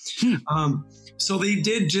hilarious. So they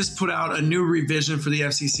did just put out a new revision for the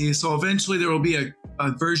FCC. So eventually there will be a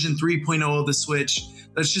version 3.0 of the Switch.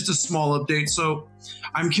 That's just a small update. So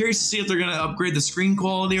I'm curious to see if they're going to upgrade the screen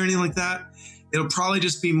quality or anything like that. It'll probably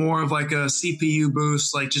just be more of like a CPU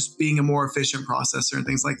boost, like just being a more efficient processor and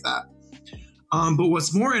things like that. But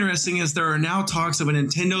what's more interesting is there are now talks of a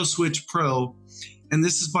Nintendo Switch Pro, and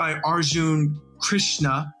this is by Arjun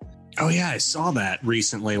Krishna. Oh yeah, I saw that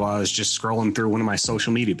recently while I was just scrolling through one of my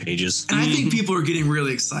social media pages. And I think people are getting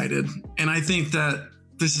really excited. And I think that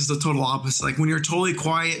this is the total opposite. Like when you're totally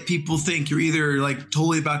quiet, people think you're either like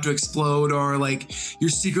totally about to explode or like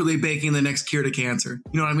you're secretly baking the next cure to cancer.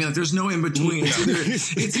 You know what I mean? Like there's no in between.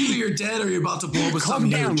 It's either you're dead or you're about to blow up with Calm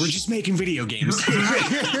something down. huge. We're just making video games.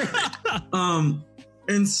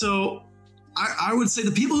 And so I would say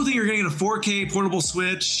the people who think you're going to get a 4K portable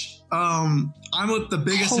Switch, I'm the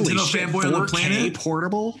biggest Nintendo fanboy on the planet.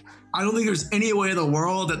 Portable? I don't think there's any way in the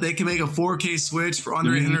world that they can make a 4K Switch for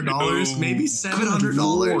under $800, maybe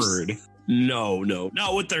 $700. No,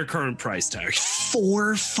 not with their current price tag.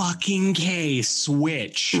 4 fucking K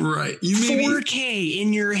Switch. Right. 4K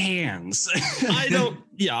in your hands.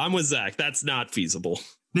 I'm with Zach. That's not feasible.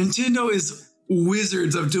 Nintendo is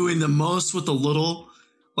wizards of doing the most with the little.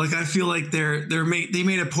 Like I feel like they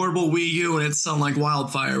made a portable Wii U and it's selling like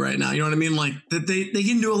wildfire right now. You know what I mean? Like they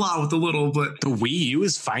can do a lot with the little, but the Wii U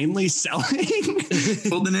is finally selling.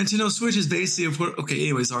 Well, the Nintendo Switch is basically okay.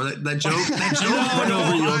 Anyways, that joke went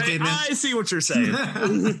over you. Okay, man. I see what you're saying.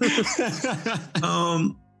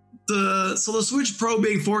 The Switch Pro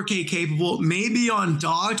being 4K capable, maybe on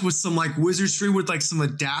docked with some like wizardry with like some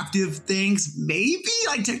adaptive things. Maybe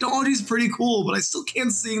like technology is pretty cool, but I still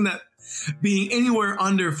can't see that being anywhere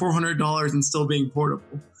under $400 and still being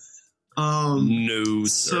portable. No,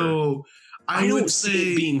 sir. So I would say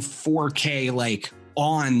it being 4K like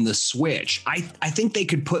on the Switch. I think they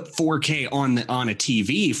could put 4K on a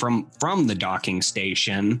TV from the docking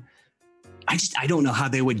station. I don't know how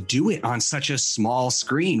they would do it on such a small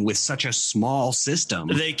screen with such a small system.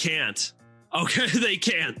 They can't. Okay, they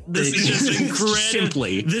can't. This is just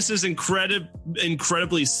incredibly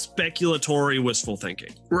speculatory, wishful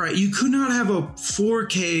thinking. Right. You could not have a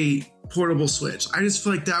 4K portable Switch. I just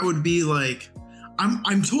feel like that would be like,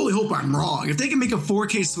 I'm totally hope I'm wrong. If they can make a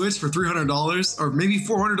 4K Switch for $300 or maybe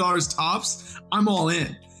 $400 tops, I'm all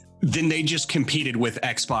in. Then they just competed with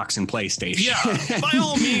Xbox and PlayStation. Yeah, by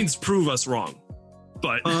all means, prove us wrong.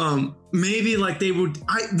 But maybe like they would.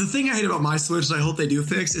 The thing I hate about my Switch that I hope they do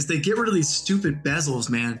fix is they get rid of these stupid bezels,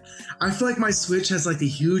 man. I feel like my Switch has like the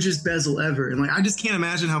hugest bezel ever, and like I just can't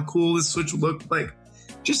imagine how cool this Switch would look like,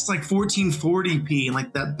 just like 1440p and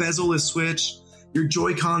like that bezel-less Switch. Your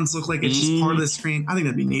Joy-Cons look like it's just part of the screen. I think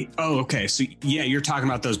that'd be neat. Oh, okay. So yeah, you're talking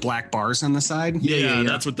about those black bars on the side? Yeah,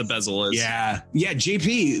 that's what the bezel is. Yeah.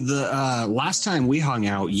 JP, the last time we hung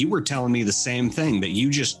out, you were telling me the same thing, that you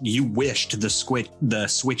wished the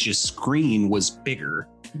Switch's screen was bigger.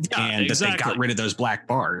 Yeah, and exactly. that they got rid of those black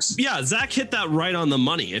bars. Yeah, Zach hit that right on the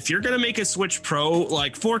money. If you're going to make a Switch Pro,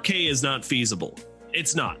 like 4K is not feasible.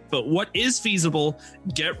 It's not. But what is feasible,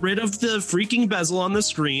 get rid of the freaking bezel on the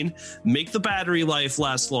screen, make the battery life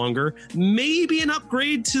last longer, maybe an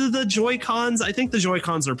upgrade to the Joy-Cons. I think the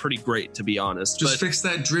Joy-Cons are pretty great, to be honest. Just fix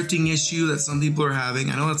that drifting issue that some people are having.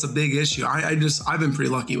 I know that's a big issue. I've been pretty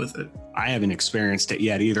lucky with it. I haven't experienced it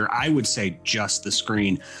yet either. I would say just the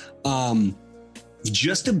screen.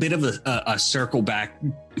 Just a bit of a circle back,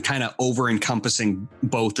 kind of over encompassing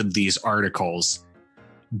both of these articles.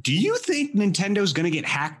 Do you think Nintendo's going to get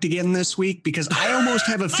hacked again this week? Because I almost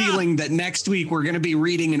have a feeling that next week we're going to be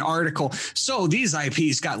reading an article. So these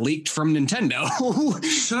IPs got leaked from Nintendo.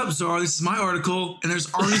 Shut up, Zara. This is my article, and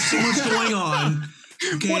there's already so much going on.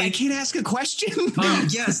 Okay. What? I can't ask a question.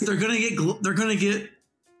 Yes, they're gonna get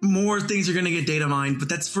more things. Are gonna get data mined, but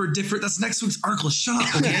that's next week's article. Shut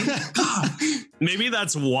up, okay? God. Maybe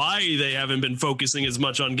that's why they haven't been focusing as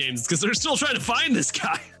much on games, because they're still trying to find this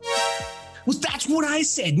guy. Well, that's what I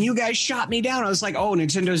said. And you guys shot me down. I was like, oh,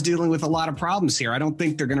 Nintendo's dealing with a lot of problems here. I don't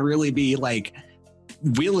think they're going to really be like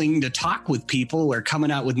willing to talk with people or coming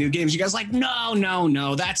out with new games. You guys like,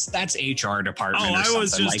 no. That's HR department. Oh, I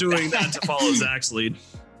was just like doing that to follow Zach's lead.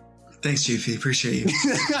 Thanks, GP. Appreciate you.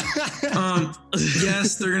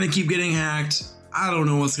 Yes, they're going to keep getting hacked. I don't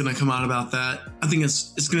know what's going to come out about that. I think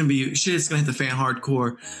it's going to be shit. It's going to hit the fan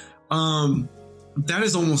hardcore. That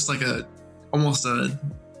is almost like a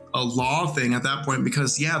law thing at that point,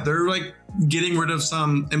 because they're like getting rid of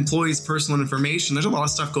some employees' personal information. There's a lot of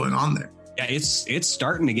stuff going on there. Yeah, it's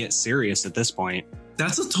starting to get serious at this point.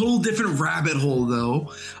 That's a total different rabbit hole,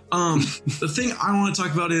 though. The thing I want to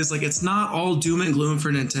talk about is like, it's not all doom and gloom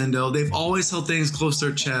for Nintendo. They've always held things close to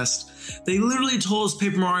their chest. They literally told us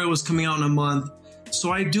Paper Mario was coming out in a month.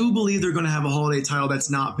 So I do believe they're going to have a holiday title that's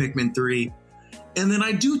not Pikmin 3. And then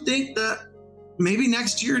I do think that maybe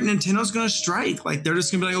next year Nintendo's going to strike. Like, they're just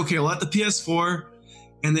going to be like, okay, let the PS4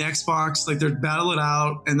 and the Xbox, like, they'll battle it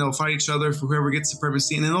out and they'll fight each other for whoever gets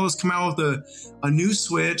supremacy. And then they'll just come out with a new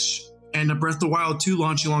Switch and a Breath of the Wild 2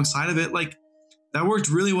 launching alongside of it. Like, that worked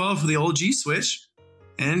really well for the old G Switch.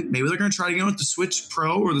 And maybe they're going to try to go with the Switch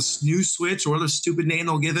Pro or the new Switch or the stupid name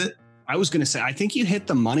they'll give it. I was going to say, I think you hit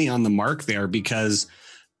the money on the mark there, because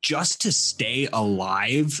just to stay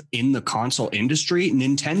alive in the console industry,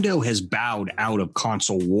 Nintendo has bowed out of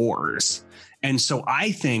console wars. And so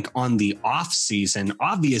I think on the off season,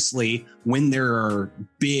 obviously, when there are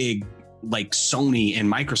big like Sony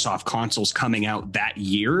and Microsoft consoles coming out that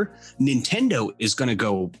year, Nintendo is going to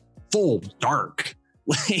go full dark.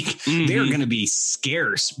 Like, they're going to be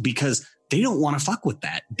scarce because they don't want to fuck with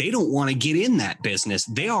that. They don't want to get in that business.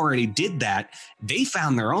 They already did that. They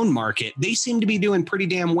found their own market. They seem to be doing pretty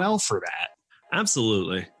damn well for that.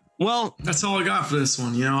 Absolutely. Well, that's all I got for this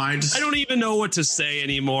one. You know, I don't even know what to say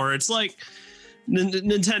anymore. It's like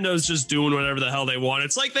Nintendo's just doing whatever the hell they want.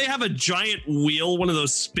 It's like they have a giant wheel, one of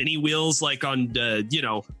those spinny wheels, like on,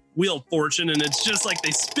 Wheel of Fortune. And it's just like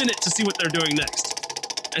they spin it to see what they're doing next.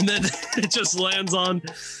 And then it just lands on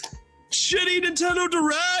shitty Nintendo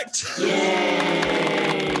Direct.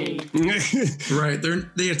 Yay! Right.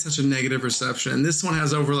 They had such a negative reception. And this one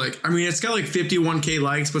has over it's got like 51K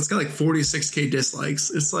likes, but it's got like 46K dislikes.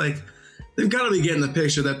 It's like, they've got to be getting the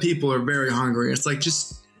picture that people are very hungry. It's like,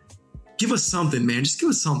 just give us something, man. Just give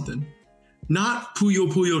us something. Not Puyo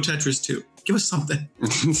Puyo Tetris 2. Give us something.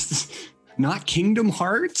 Not Kingdom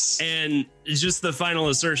Hearts. And just the final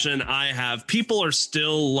assertion I have, people are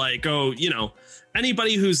still like,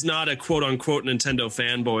 anybody who's not a quote unquote Nintendo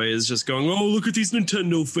fanboy is just going, oh, look at these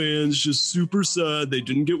Nintendo fans, just super sad. They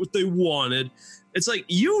didn't get what they wanted. It's like,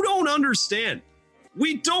 you don't understand.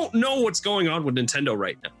 We don't know what's going on with Nintendo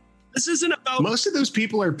right now. This isn't about. Most of those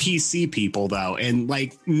people are PC people, though, and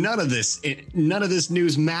like none of this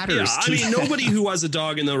news matters. Yeah, I mean, nobody who has a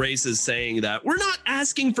dog in the race is saying that. We're not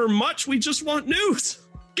asking for much. We just want news.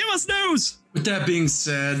 Give us news. With that being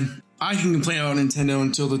said, I can complain about Nintendo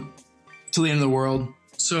until the end of the world.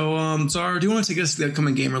 So, Zara, do you want to take us to the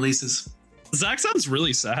upcoming game releases? Zach sounds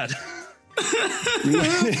really sad.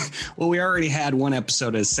 Well, we already had one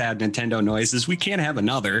episode of sad Nintendo noises. We can't have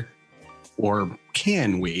another. Or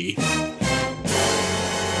can we? All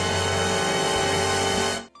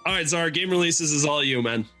right, Zara, game releases is all you,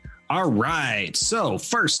 man. All right. So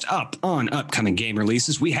first up on upcoming game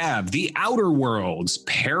releases, we have The Outer Worlds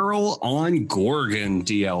Peril on Gorgon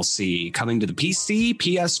DLC coming to the PC,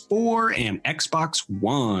 PS4, and Xbox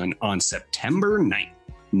One on September 9th.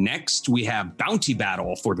 Next, we have Bounty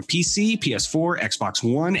Battle for the PC, PS4, Xbox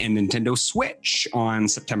One, and Nintendo Switch on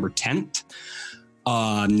September 10th.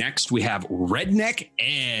 Next, we have Redneck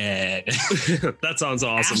Ed. That sounds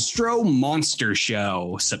awesome. Astro Monster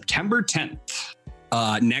Show, September 10th.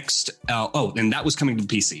 Next, and that was coming to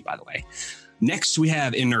the PC, by the way. Next, we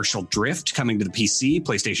have Inertial Drift coming to the PC,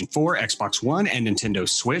 PlayStation 4, Xbox One, and Nintendo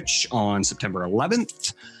Switch on September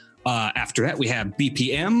 11th. After that, we have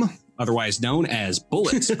BPM, otherwise known as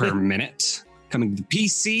Bullets Per Minute, coming to the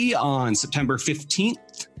PC on September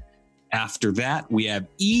 15th. After that, we have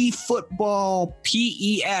eFootball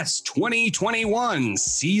PES 2021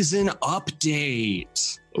 Season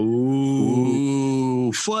Update.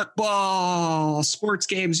 Ooh, football, sports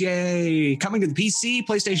games, yay. Coming to the PC,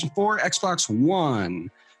 PlayStation 4, Xbox One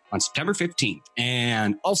on September 15th.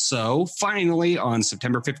 And also, finally, on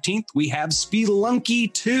September 15th, we have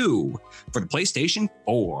Spelunky 2 for the PlayStation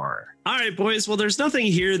 4. All right, boys. Well, there's nothing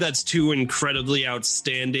here that's too incredibly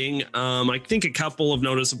outstanding. I think a couple of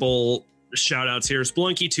noticeable shout outs here.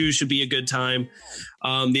 Spelunky 2 should be a good time.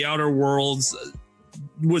 The Outer Worlds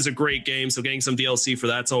was a great game, so getting some DLC for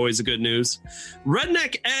that's always a good news.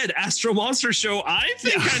 Redneck Ed Astro Monster Show, I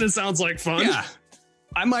think kind of sounds like fun. Yeah.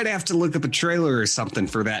 I might have to look up a trailer or something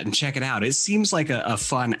for that and check it out. It seems like a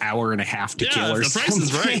fun hour and a half to kill or something. The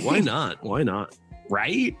price is right. Why not? Why not?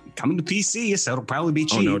 Right? Coming to PC, so it'll probably be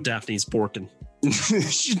cheap. Oh no, Daphne's borking.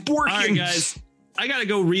 She's borking. All right, guys. I gotta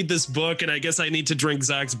go read this book, and I guess I need to drink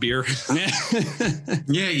Zach's beer.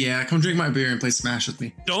 Yeah. Come drink my beer and play Smash with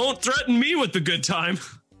me. Don't threaten me with the good time.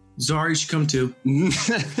 Zari should come too.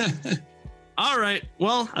 All right.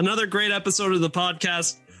 Well, another great episode of the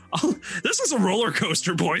podcast. Oh, this was a roller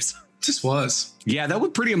coaster, boys. This was. Yeah, that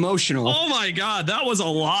was pretty emotional. Oh my God, that was a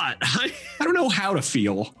lot. I don't know how to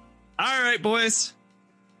feel. All right, boys.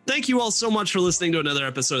 Thank you all so much for listening to another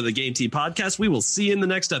episode of the Game Tea Podcast. We will see you in the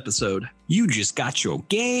next episode. You just got your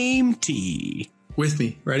Game Tea. With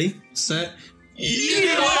me. Ready? Set.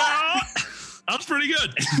 Yeah! That was pretty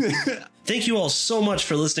good. Thank you all so much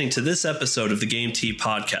for listening to this episode of the Game Tea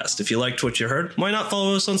Podcast. If you liked what you heard, why not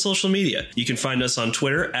follow us on social media? You can find us on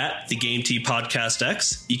Twitter at the Game Tea Podcast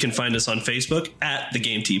X. You can find us on Facebook at the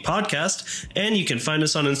Game Tea Podcast, and you can find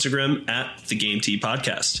us on Instagram at the Game Tea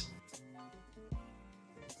Podcast.